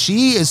out.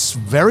 She is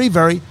very,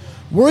 very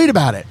worried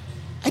about it.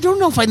 I don't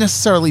know if I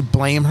necessarily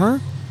blame her.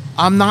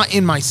 I'm not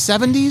in my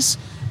 70s.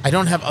 I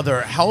don't have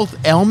other health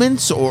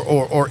ailments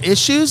or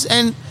issues,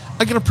 and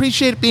I can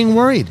appreciate it being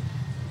worried.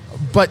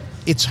 But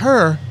it's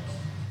her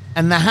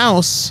and the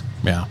house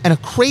and a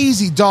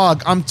crazy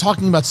dog. I'm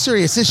talking about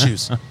serious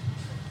issues.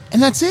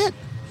 And that's it.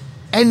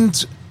 And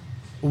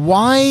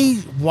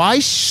why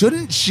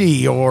shouldn't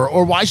she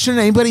or why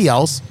shouldn't anybody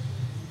else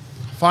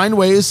find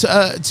ways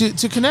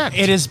to connect?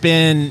 It has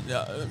been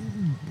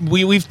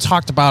we've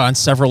talked about on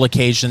several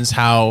occasions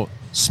how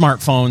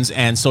smartphones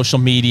and social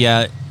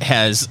media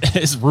has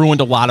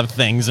ruined a lot of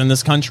things in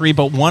this country,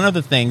 but one of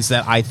the things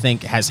that I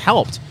think has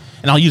helped,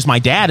 and I'll use my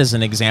dad as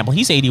an example.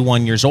 He's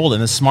 81 years old,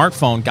 and the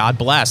smartphone, God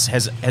bless,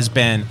 has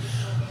been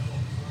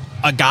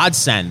a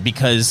godsend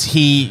because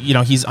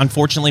he's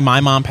unfortunately, my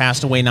mom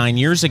passed away 9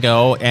 years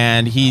ago,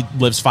 and he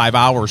lives 5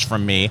 hours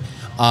from me.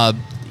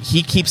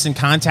 He keeps in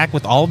contact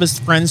with all of his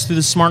friends through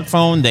the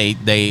smartphone.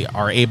 They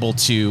are able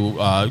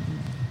to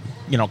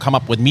come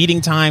up with meeting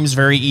times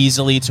very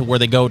easily to where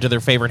they go to their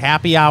favorite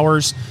happy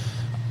hours.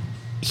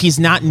 He's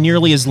not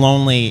nearly as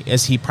lonely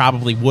as he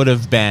probably would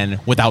have been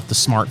without the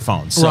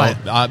smartphone. So,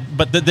 right.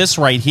 But this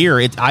right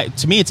here,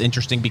 to me, it's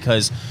interesting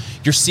because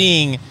you're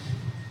seeing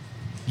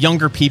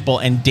younger people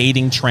and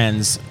dating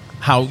trends.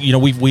 How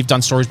we've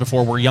done stories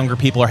before where younger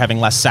people are having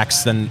less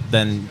sex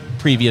than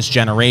previous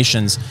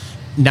generations.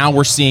 Now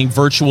we're seeing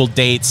virtual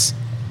dates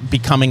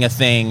becoming a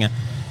thing.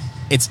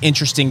 It's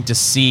interesting to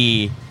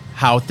see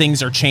how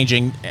things are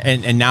changing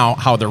and now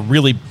how they're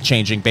really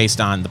changing based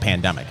on the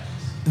pandemic.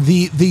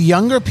 The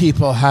younger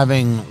people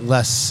having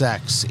less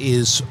sex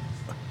is,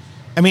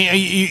 I mean,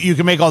 you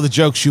can make all the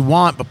jokes you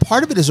want, but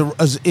part of it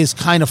is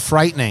kind of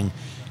frightening,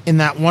 in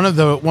that one of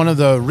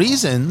the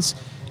reasons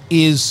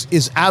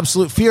is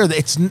absolute fear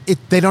that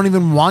they don't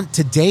even want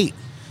to date.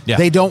 Yeah.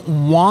 They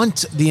don't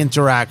want the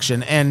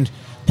interaction, and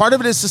part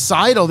of it is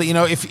societal. That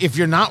if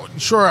you're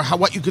not sure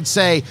what you could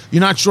say,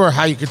 you're not sure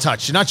how you could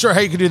touch, you're not sure how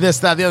you could do this,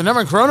 that, the other.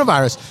 Never in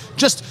coronavirus,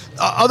 just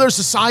other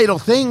societal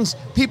things.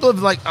 People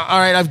have all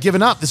right, I've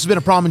given up. This has been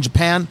a problem in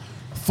Japan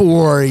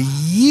for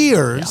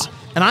years,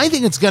 and I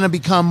think it's going to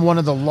become one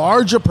of the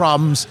larger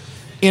problems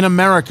in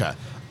America.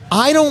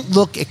 I don't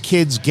look at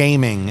kids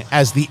gaming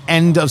as the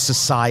end of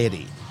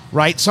society,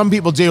 right? Some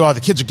people do. Oh,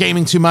 the kids are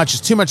gaming too much.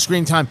 It's too much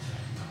screen time.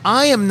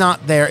 I am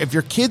not there. If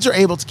your kids are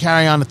able to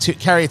carry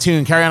a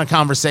tune, carry on a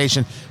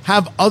conversation,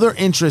 have other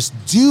interests,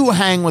 do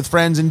hang with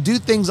friends and do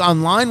things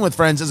online with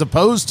friends, as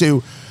opposed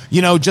to,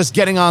 just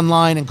getting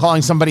online and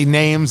calling somebody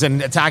names and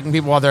attacking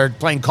people while they're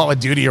playing Call of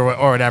Duty or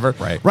whatever.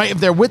 Right? If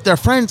they're with their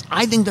friends,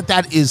 I think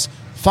that is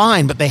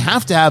fine, but they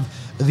have to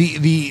have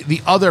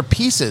the other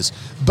pieces.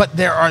 But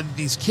there are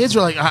these kids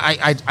who are like,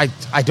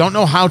 I don't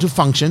know how to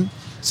function.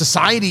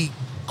 Society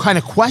kind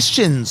of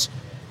questions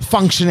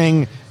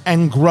functioning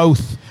and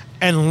growth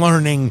and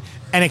learning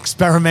and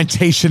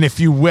experimentation, if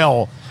you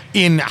will,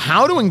 in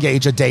how to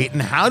engage a date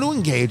and how to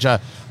engage a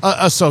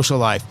social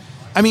life.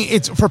 I mean,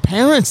 it's for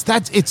parents.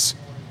 It's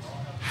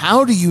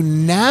how do you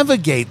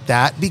navigate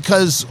that?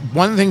 Because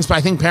one of the things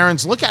I think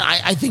parents look at,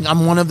 I think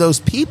I'm one of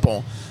those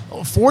people.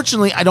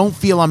 Fortunately, I don't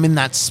feel I'm in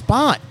that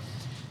spot.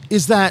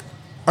 Is that,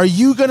 are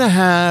you going to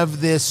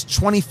have this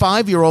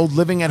 25-year-old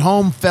living at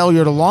home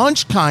failure to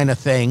launch kind of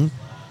thing,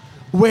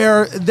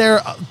 where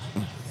their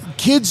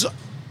kids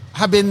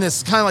have been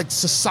this kind of like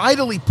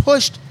societally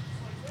pushed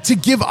to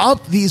give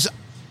up these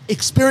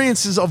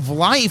experiences of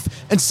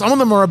life, and some of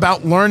them are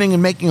about learning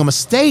and making a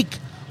mistake.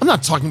 I'm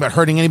not talking about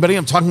hurting anybody.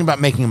 I'm talking about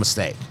making a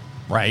mistake.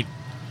 Right.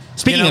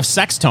 Speaking of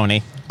sex,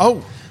 Tony.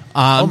 Oh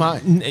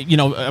my.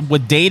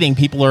 With dating,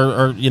 people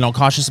are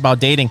cautious about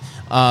dating.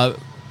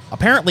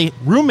 Apparently,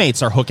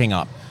 roommates are hooking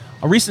up.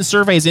 A recent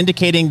survey is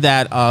indicating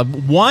that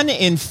 1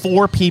 in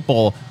 4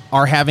 people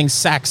are having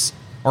sex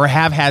or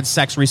have had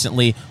sex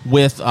recently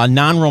with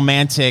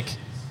non-romantic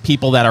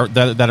people that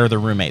are their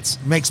roommates.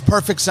 Makes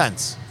perfect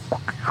sense.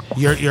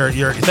 You're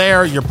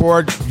there. You're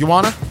bored. You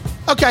wanna?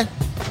 Okay.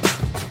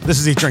 This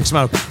is Eat, Drink,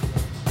 Smoke.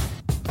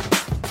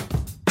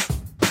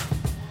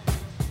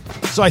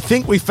 So I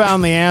think we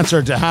found the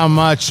answer to how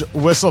much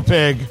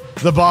WhistlePig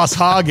the boss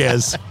hog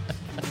is.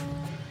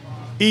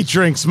 Eat,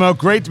 Drink, Smoke.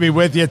 Great to be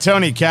with you.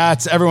 Tony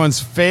Katz, everyone's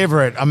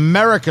favorite,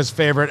 America's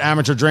favorite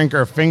amateur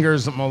drinker,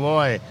 Fingers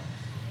Malloy.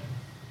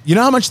 You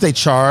know how much they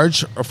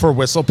charge for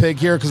WhistlePig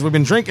here? Because we've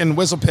been drinking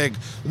WhistlePig,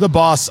 the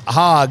boss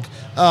hog.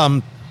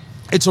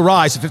 It's a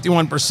rye, so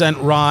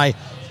 51% rye.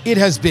 It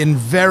has been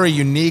very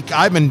unique.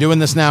 I've been doing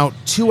this now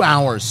 2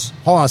 hours.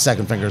 Hold on a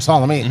second, Fingers.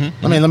 Hold on,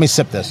 let me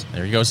sip this.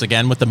 There he goes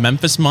again with the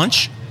Memphis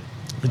Munch.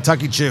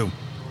 Kentucky Chew.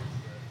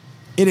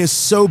 It is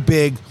so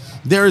big.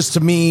 There is, to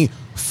me,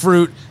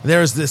 fruit.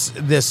 There's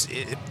this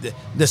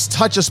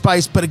touch of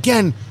spice, but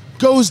again,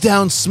 goes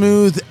down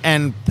smooth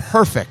and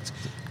perfect.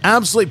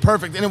 Absolutely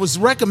perfect. And it was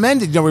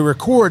recommended, we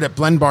record at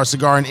Blend Bar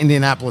Cigar in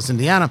Indianapolis,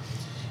 Indiana,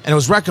 and it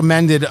was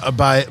recommended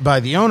by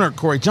the owner,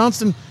 Corey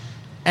Johnston,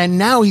 and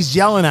now he's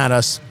yelling at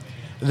us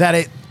that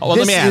it... Well,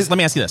 let me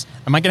ask you this.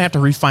 Am I going to have to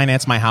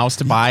refinance my house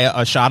to buy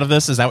a shot of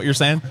this? Is that what you're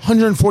saying?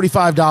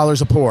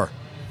 $145 a pour.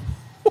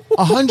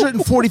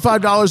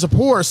 $145 a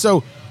pour.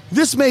 So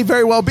this may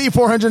very well be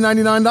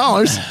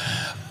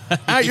 $499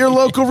 at your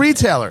local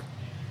retailer.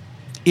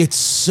 It's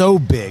so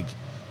big.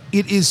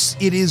 It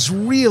is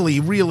really,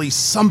 really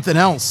something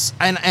else.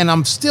 And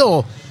I'm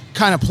still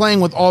kind of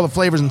playing with all the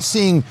flavors and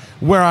seeing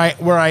where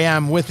I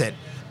am with it.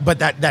 But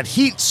that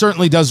heat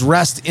certainly does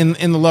rest in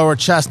the lower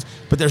chest,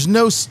 but there's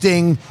no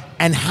sting.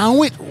 And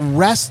how it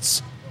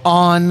rests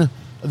on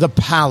the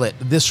palate,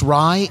 this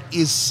rye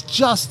is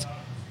just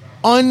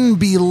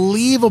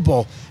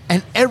unbelievable.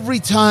 And every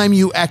time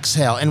you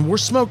exhale, and we're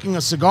smoking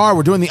a cigar,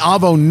 we're doing the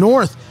Avo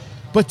North,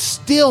 but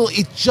still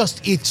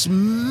it's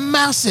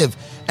massive.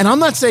 And I'm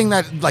not saying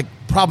that like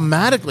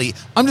problematically.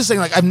 I'm just saying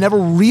like I've never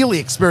really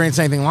experienced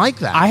anything like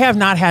that. I have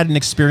not had an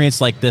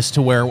experience like this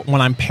to where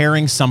when I'm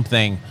pairing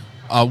something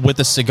with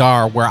a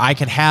cigar where I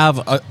could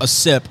have a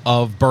sip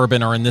of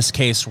bourbon, or in this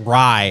case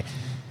rye,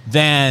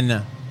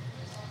 then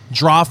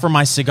draw from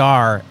my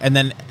cigar, and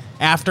then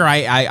after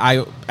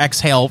I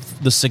exhale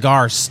the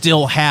cigar,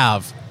 still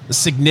have a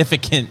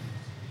significant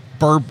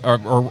or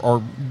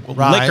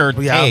liquor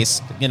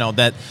taste,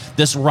 that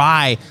this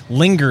rye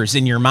lingers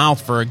in your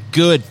mouth for a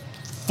good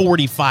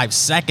 45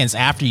 seconds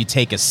after you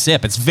take a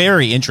sip. It's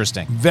very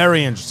interesting.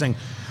 Very interesting.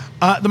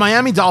 The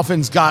Miami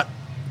Dolphins got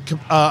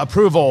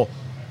approval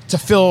to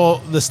fill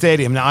the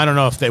stadium. Now, I don't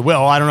know if they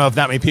will. I don't know if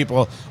that many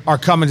people are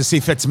coming to see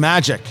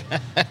Fitzmagic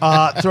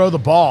throw the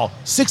ball.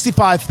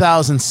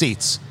 65,000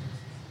 seats.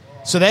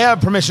 So they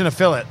have permission to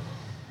fill it.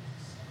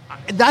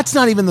 That's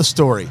not even the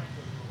story.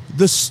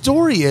 The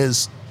story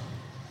is,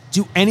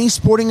 do any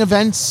sporting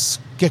events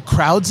get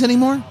crowds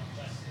anymore?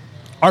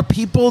 Are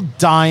people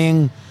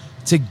dying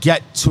to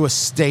get to a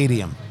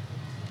stadium?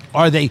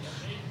 Are they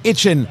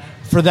itching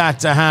for that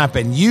to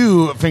happen?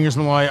 You, Fingers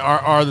Malloy,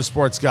 are the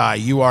sports guy.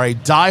 You are a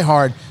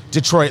diehard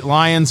Detroit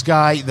Lions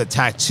guy. The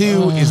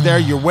tattoo is there.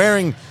 You're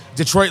wearing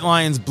Detroit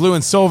Lions blue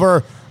and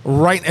silver.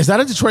 Right? Is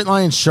that a Detroit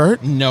Lions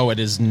shirt? No, it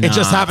is not. It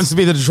just happens to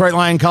be the Detroit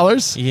Lion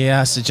colors?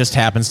 Yes, it just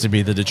happens to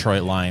be the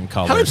Detroit Lion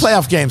colors. How many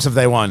playoff games have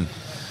they won?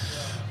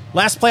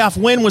 Last playoff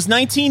win was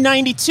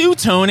 1992,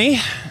 Tony.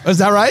 Is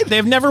that right?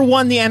 They've never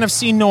won the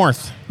NFC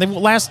North. The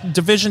last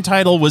division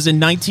title was in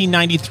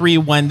 1993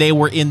 when they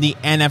were in the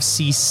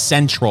NFC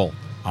Central.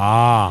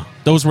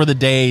 Those were the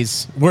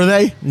days. Were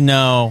they?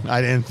 No.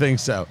 I didn't think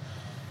so.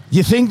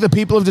 You think the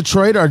people of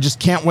Detroit just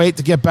can't wait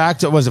to get back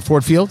to, was it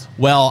Ford Field?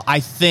 Well, I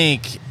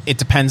think it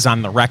depends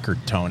on the record,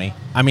 Tony.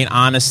 I mean,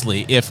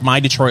 honestly, if my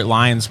Detroit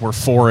Lions were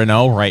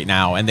 4-0 right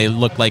now and they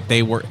looked like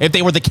if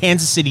they were the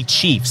Kansas City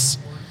Chiefs,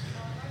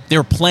 they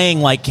were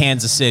playing like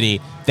Kansas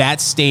City, that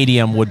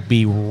stadium would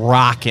be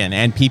rocking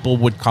and people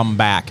would come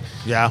back.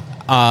 Yeah.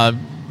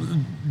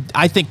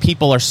 I think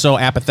people are so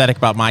apathetic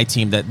about my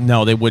team that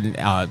no, they wouldn't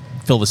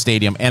fill the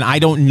stadium. And I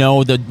don't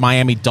know the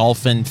Miami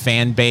Dolphin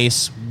fan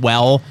base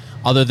well,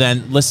 other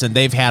than, listen,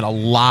 they've had a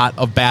lot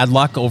of bad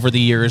luck over the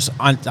years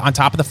on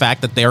top of the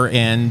fact that they're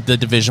in the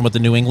division with the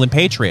New England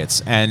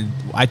Patriots. And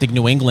I think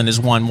New England has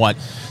won,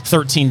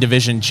 13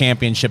 division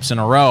championships in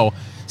a row.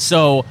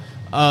 So,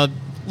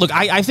 look,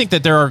 I think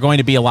that there are going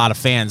to be a lot of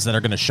fans that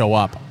are going to show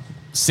up.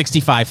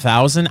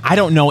 65,000. I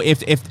don't know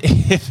if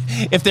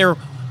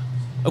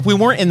we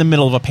weren't in the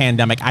middle of a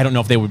pandemic, I don't know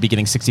if they would be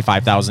getting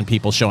 65,000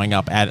 people showing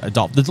up at a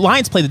Dolphin. The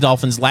Lions played the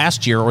Dolphins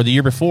last year or the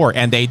year before,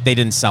 and they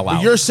didn't sell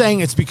out. You're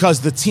saying it's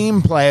because the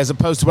team play as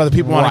opposed to whether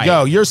people want to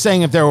go. You're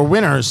saying if there were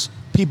winners,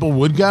 people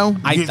would go?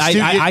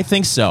 I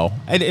think so.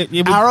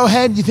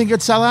 Arrowhead, you think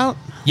it'd sell out?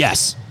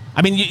 Yes.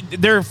 I mean,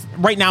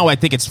 right now I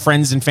think it's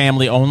friends and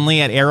family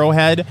only at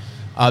Arrowhead.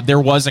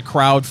 There was a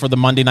crowd for the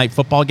Monday Night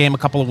Football game a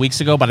couple of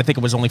weeks ago, but I think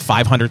it was only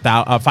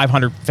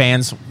 500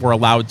 fans were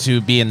allowed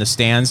to be in the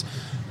stands.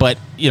 But,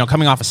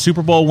 coming off a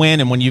Super Bowl win,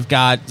 and when you've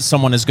got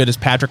someone as good as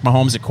Patrick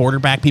Mahomes at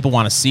quarterback, people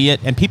want to see it,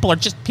 and people are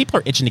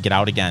itching to get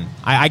out again.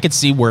 I could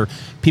see where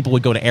people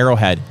would go to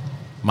Arrowhead.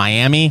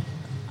 Miami,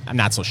 I'm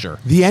not so sure.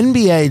 The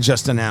NBA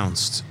just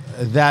announced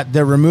that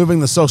they're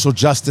removing the social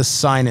justice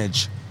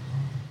signage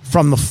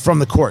from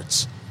the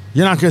courts.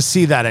 You're not going to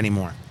see that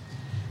anymore.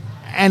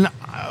 And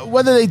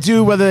whether they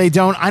do, whether they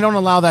don't, I don't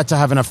allow that to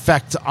have an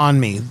effect on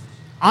me.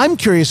 I'm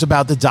curious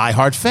about the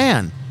diehard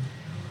fan.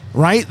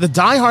 Right? The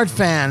diehard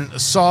fan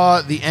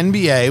saw the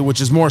NBA,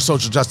 which is more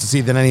social justice-y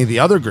than any of the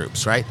other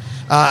groups, right?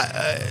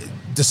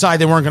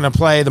 Decide they weren't going to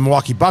play. The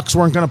Milwaukee Bucks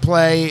weren't going to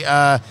play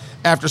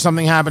after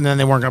something happened, and then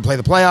they weren't going to play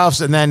the playoffs.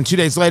 And then 2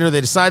 days later,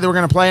 they decided they were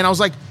going to play. And I was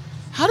like,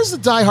 How does the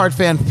diehard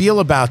fan feel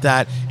about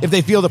that if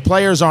they feel the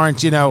players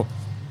aren't,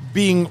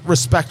 being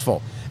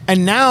respectful?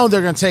 And now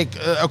they're going to take,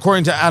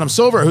 according to Adam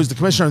Silver, who's the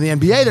commissioner of the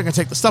NBA, they're going to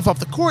take the stuff off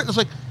the court. And it's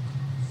like,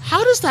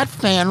 how does that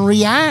fan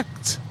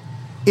react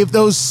if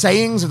those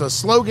sayings or those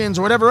slogans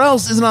or whatever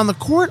else isn't on the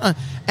court?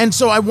 And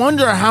so I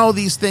wonder how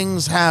these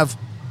things have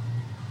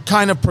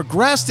kind of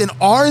progressed, and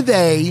are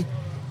they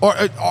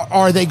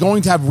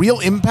going to have real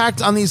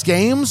impact on these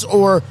games,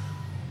 or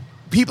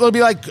people will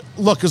be like,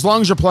 look, as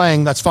long as you're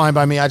playing, that's fine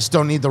by me. I just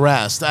don't need the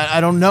rest.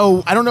 I don't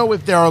know. I don't know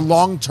if there are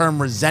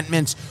long-term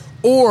resentments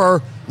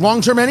or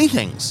long-term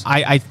anythings.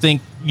 I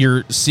think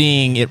you're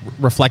seeing it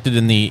reflected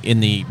in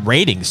the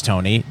ratings,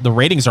 Tony. The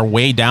ratings are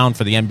way down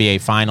for the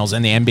NBA Finals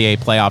and the NBA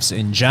playoffs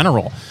in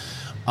general.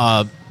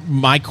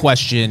 My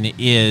question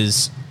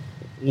is,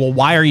 well,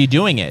 why are you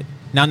doing it?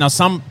 Now,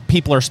 some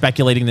people are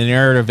speculating the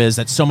narrative is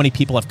that so many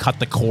people have cut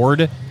the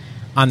cord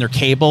on their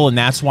cable, and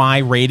that's why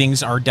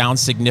ratings are down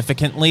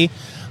significantly,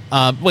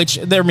 which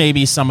there may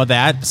be some of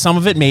that. Some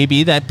of it may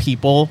be that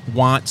people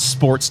want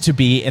sports to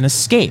be an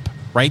escape,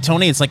 right,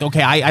 Tony? It's like,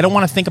 okay, I don't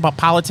want to think about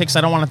politics.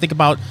 I don't want to think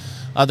about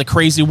the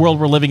crazy world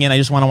we're living in. I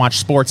just want to watch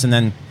sports, and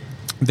then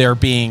there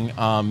being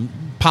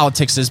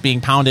politics is being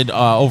pounded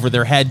over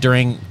their head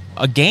during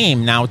a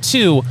game now,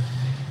 too.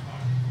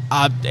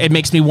 It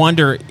makes me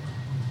wonder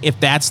if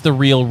that's the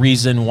real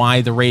reason why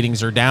the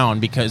ratings are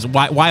down, because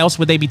why else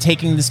would they be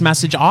taking this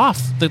message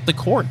off the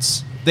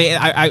courts?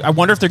 I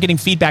wonder if they're getting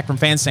feedback from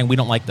fans saying we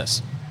don't like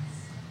this.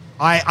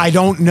 I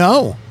don't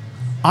know.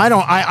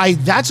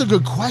 That's a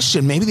good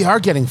question. Maybe they are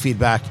getting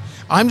feedback.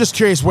 I'm just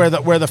curious where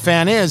the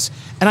fan is,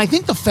 and I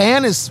think the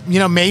fan is,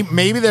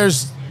 maybe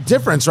there's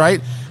difference,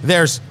 right?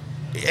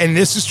 And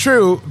this is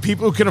true,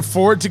 people who can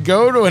afford to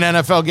go to an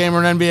NFL game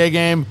or an NBA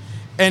game,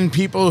 and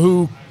people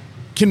who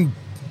can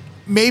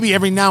maybe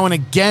every now and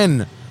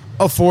again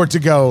afford to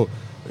go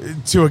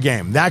to a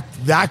game. That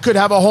could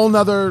have a whole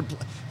nother.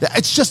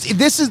 It's just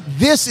this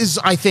is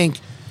I think,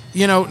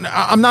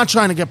 I'm not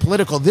trying to get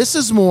political. This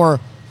is more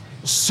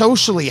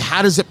socially,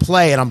 how does it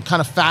play? And I'm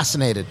kind of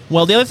fascinated.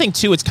 Well, the other thing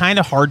too, it's kind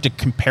of hard to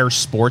compare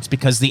sports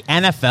because the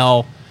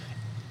NFL,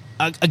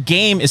 a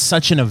game is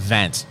such an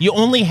event. You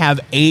only have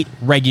 8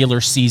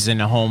 regular season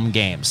home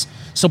games.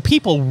 So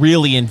people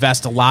really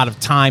invest a lot of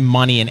time,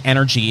 money, and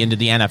energy into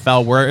the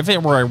NFL, where if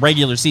it were a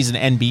regular season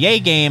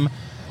NBA game,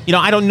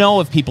 I don't know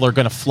if people are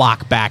going to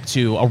flock back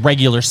to a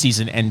regular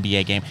season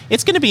NBA game.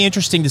 It's going to be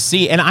interesting to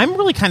see, and I'm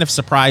really kind of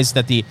surprised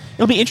that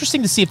it'll be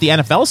interesting to see if the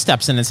NFL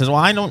steps in and says, well,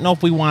 I don't know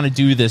if we want to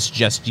do this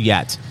just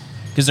yet,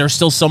 because there are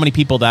still so many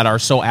people that are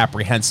so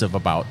apprehensive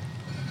about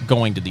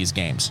going to these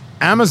games.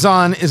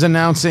 Amazon is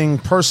announcing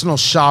Personal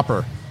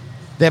Shopper.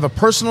 They have a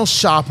Personal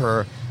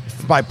Shopper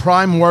by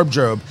Prime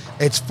Wardrobe.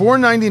 It's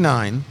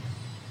 $4.99.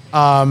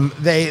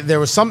 There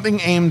was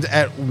something aimed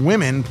at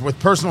women with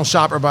Personal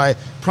Shopper by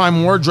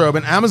Prime Wardrobe.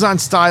 An Amazon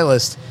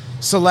stylist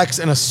selects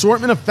an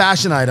assortment of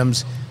fashion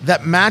items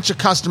that match a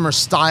customer's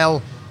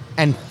style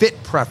and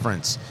fit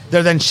preference.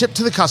 They're then shipped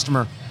to the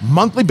customer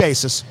monthly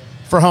basis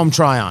for home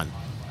try-on.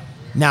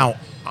 Now,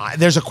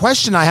 there's a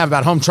question I have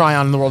about home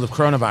try-on in the world of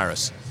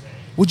coronavirus.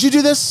 Would you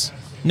do this?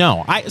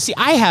 No, I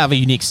have a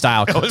unique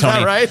style, Tony. Is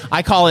that right?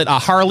 I call it a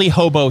Harley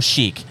hobo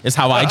chic is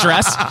how I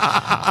dress.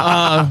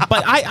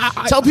 But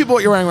I tell people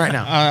what you're wearing right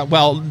now.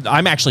 Well,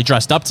 I'm actually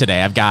dressed up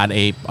today. I've got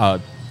a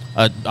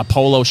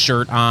polo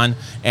shirt on,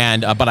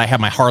 but I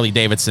have my Harley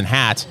Davidson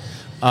hat.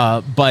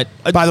 But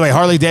by the way,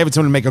 Harley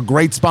Davidson would make a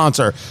great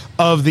sponsor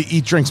of the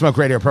Eat, Drink, Smoke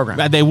radio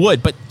program. They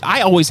would, but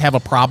I always have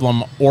a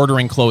problem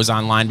ordering clothes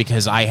online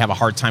because I have a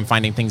hard time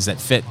finding things that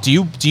fit. Do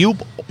you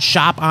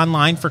shop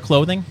online for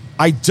clothing?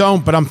 I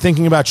don't, but I'm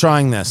thinking about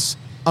trying this.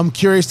 I'm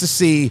curious to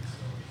see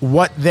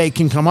what they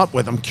can come up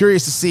with. I'm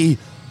curious to see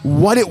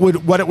what it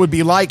would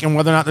be like and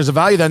whether or not there's a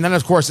value there. And then,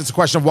 of course, it's a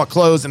question of what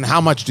clothes and how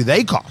much do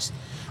they cost,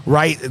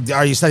 right?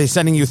 Are you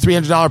sending you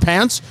 $300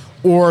 pants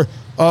or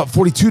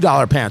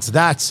 $42 pants?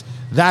 That's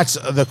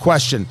the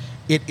question.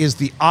 It is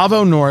the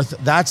Avo North.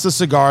 That's the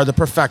cigar, the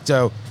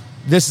Perfecto.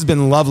 This has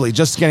been lovely.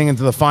 Just getting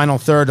into the final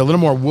third. A little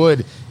more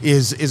wood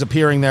is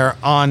appearing there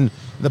on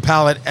the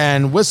palate.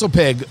 And Whistle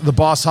Pig, the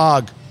Boss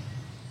Hog.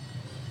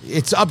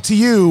 It's up to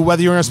you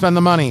whether you're going to spend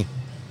the money.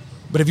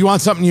 But if you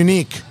want something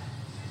unique,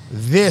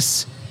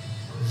 this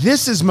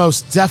is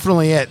most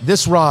definitely it.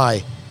 This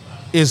rye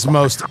is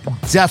most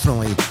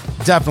definitely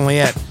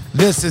it.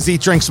 This is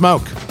Eat, Drink,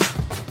 Smoke.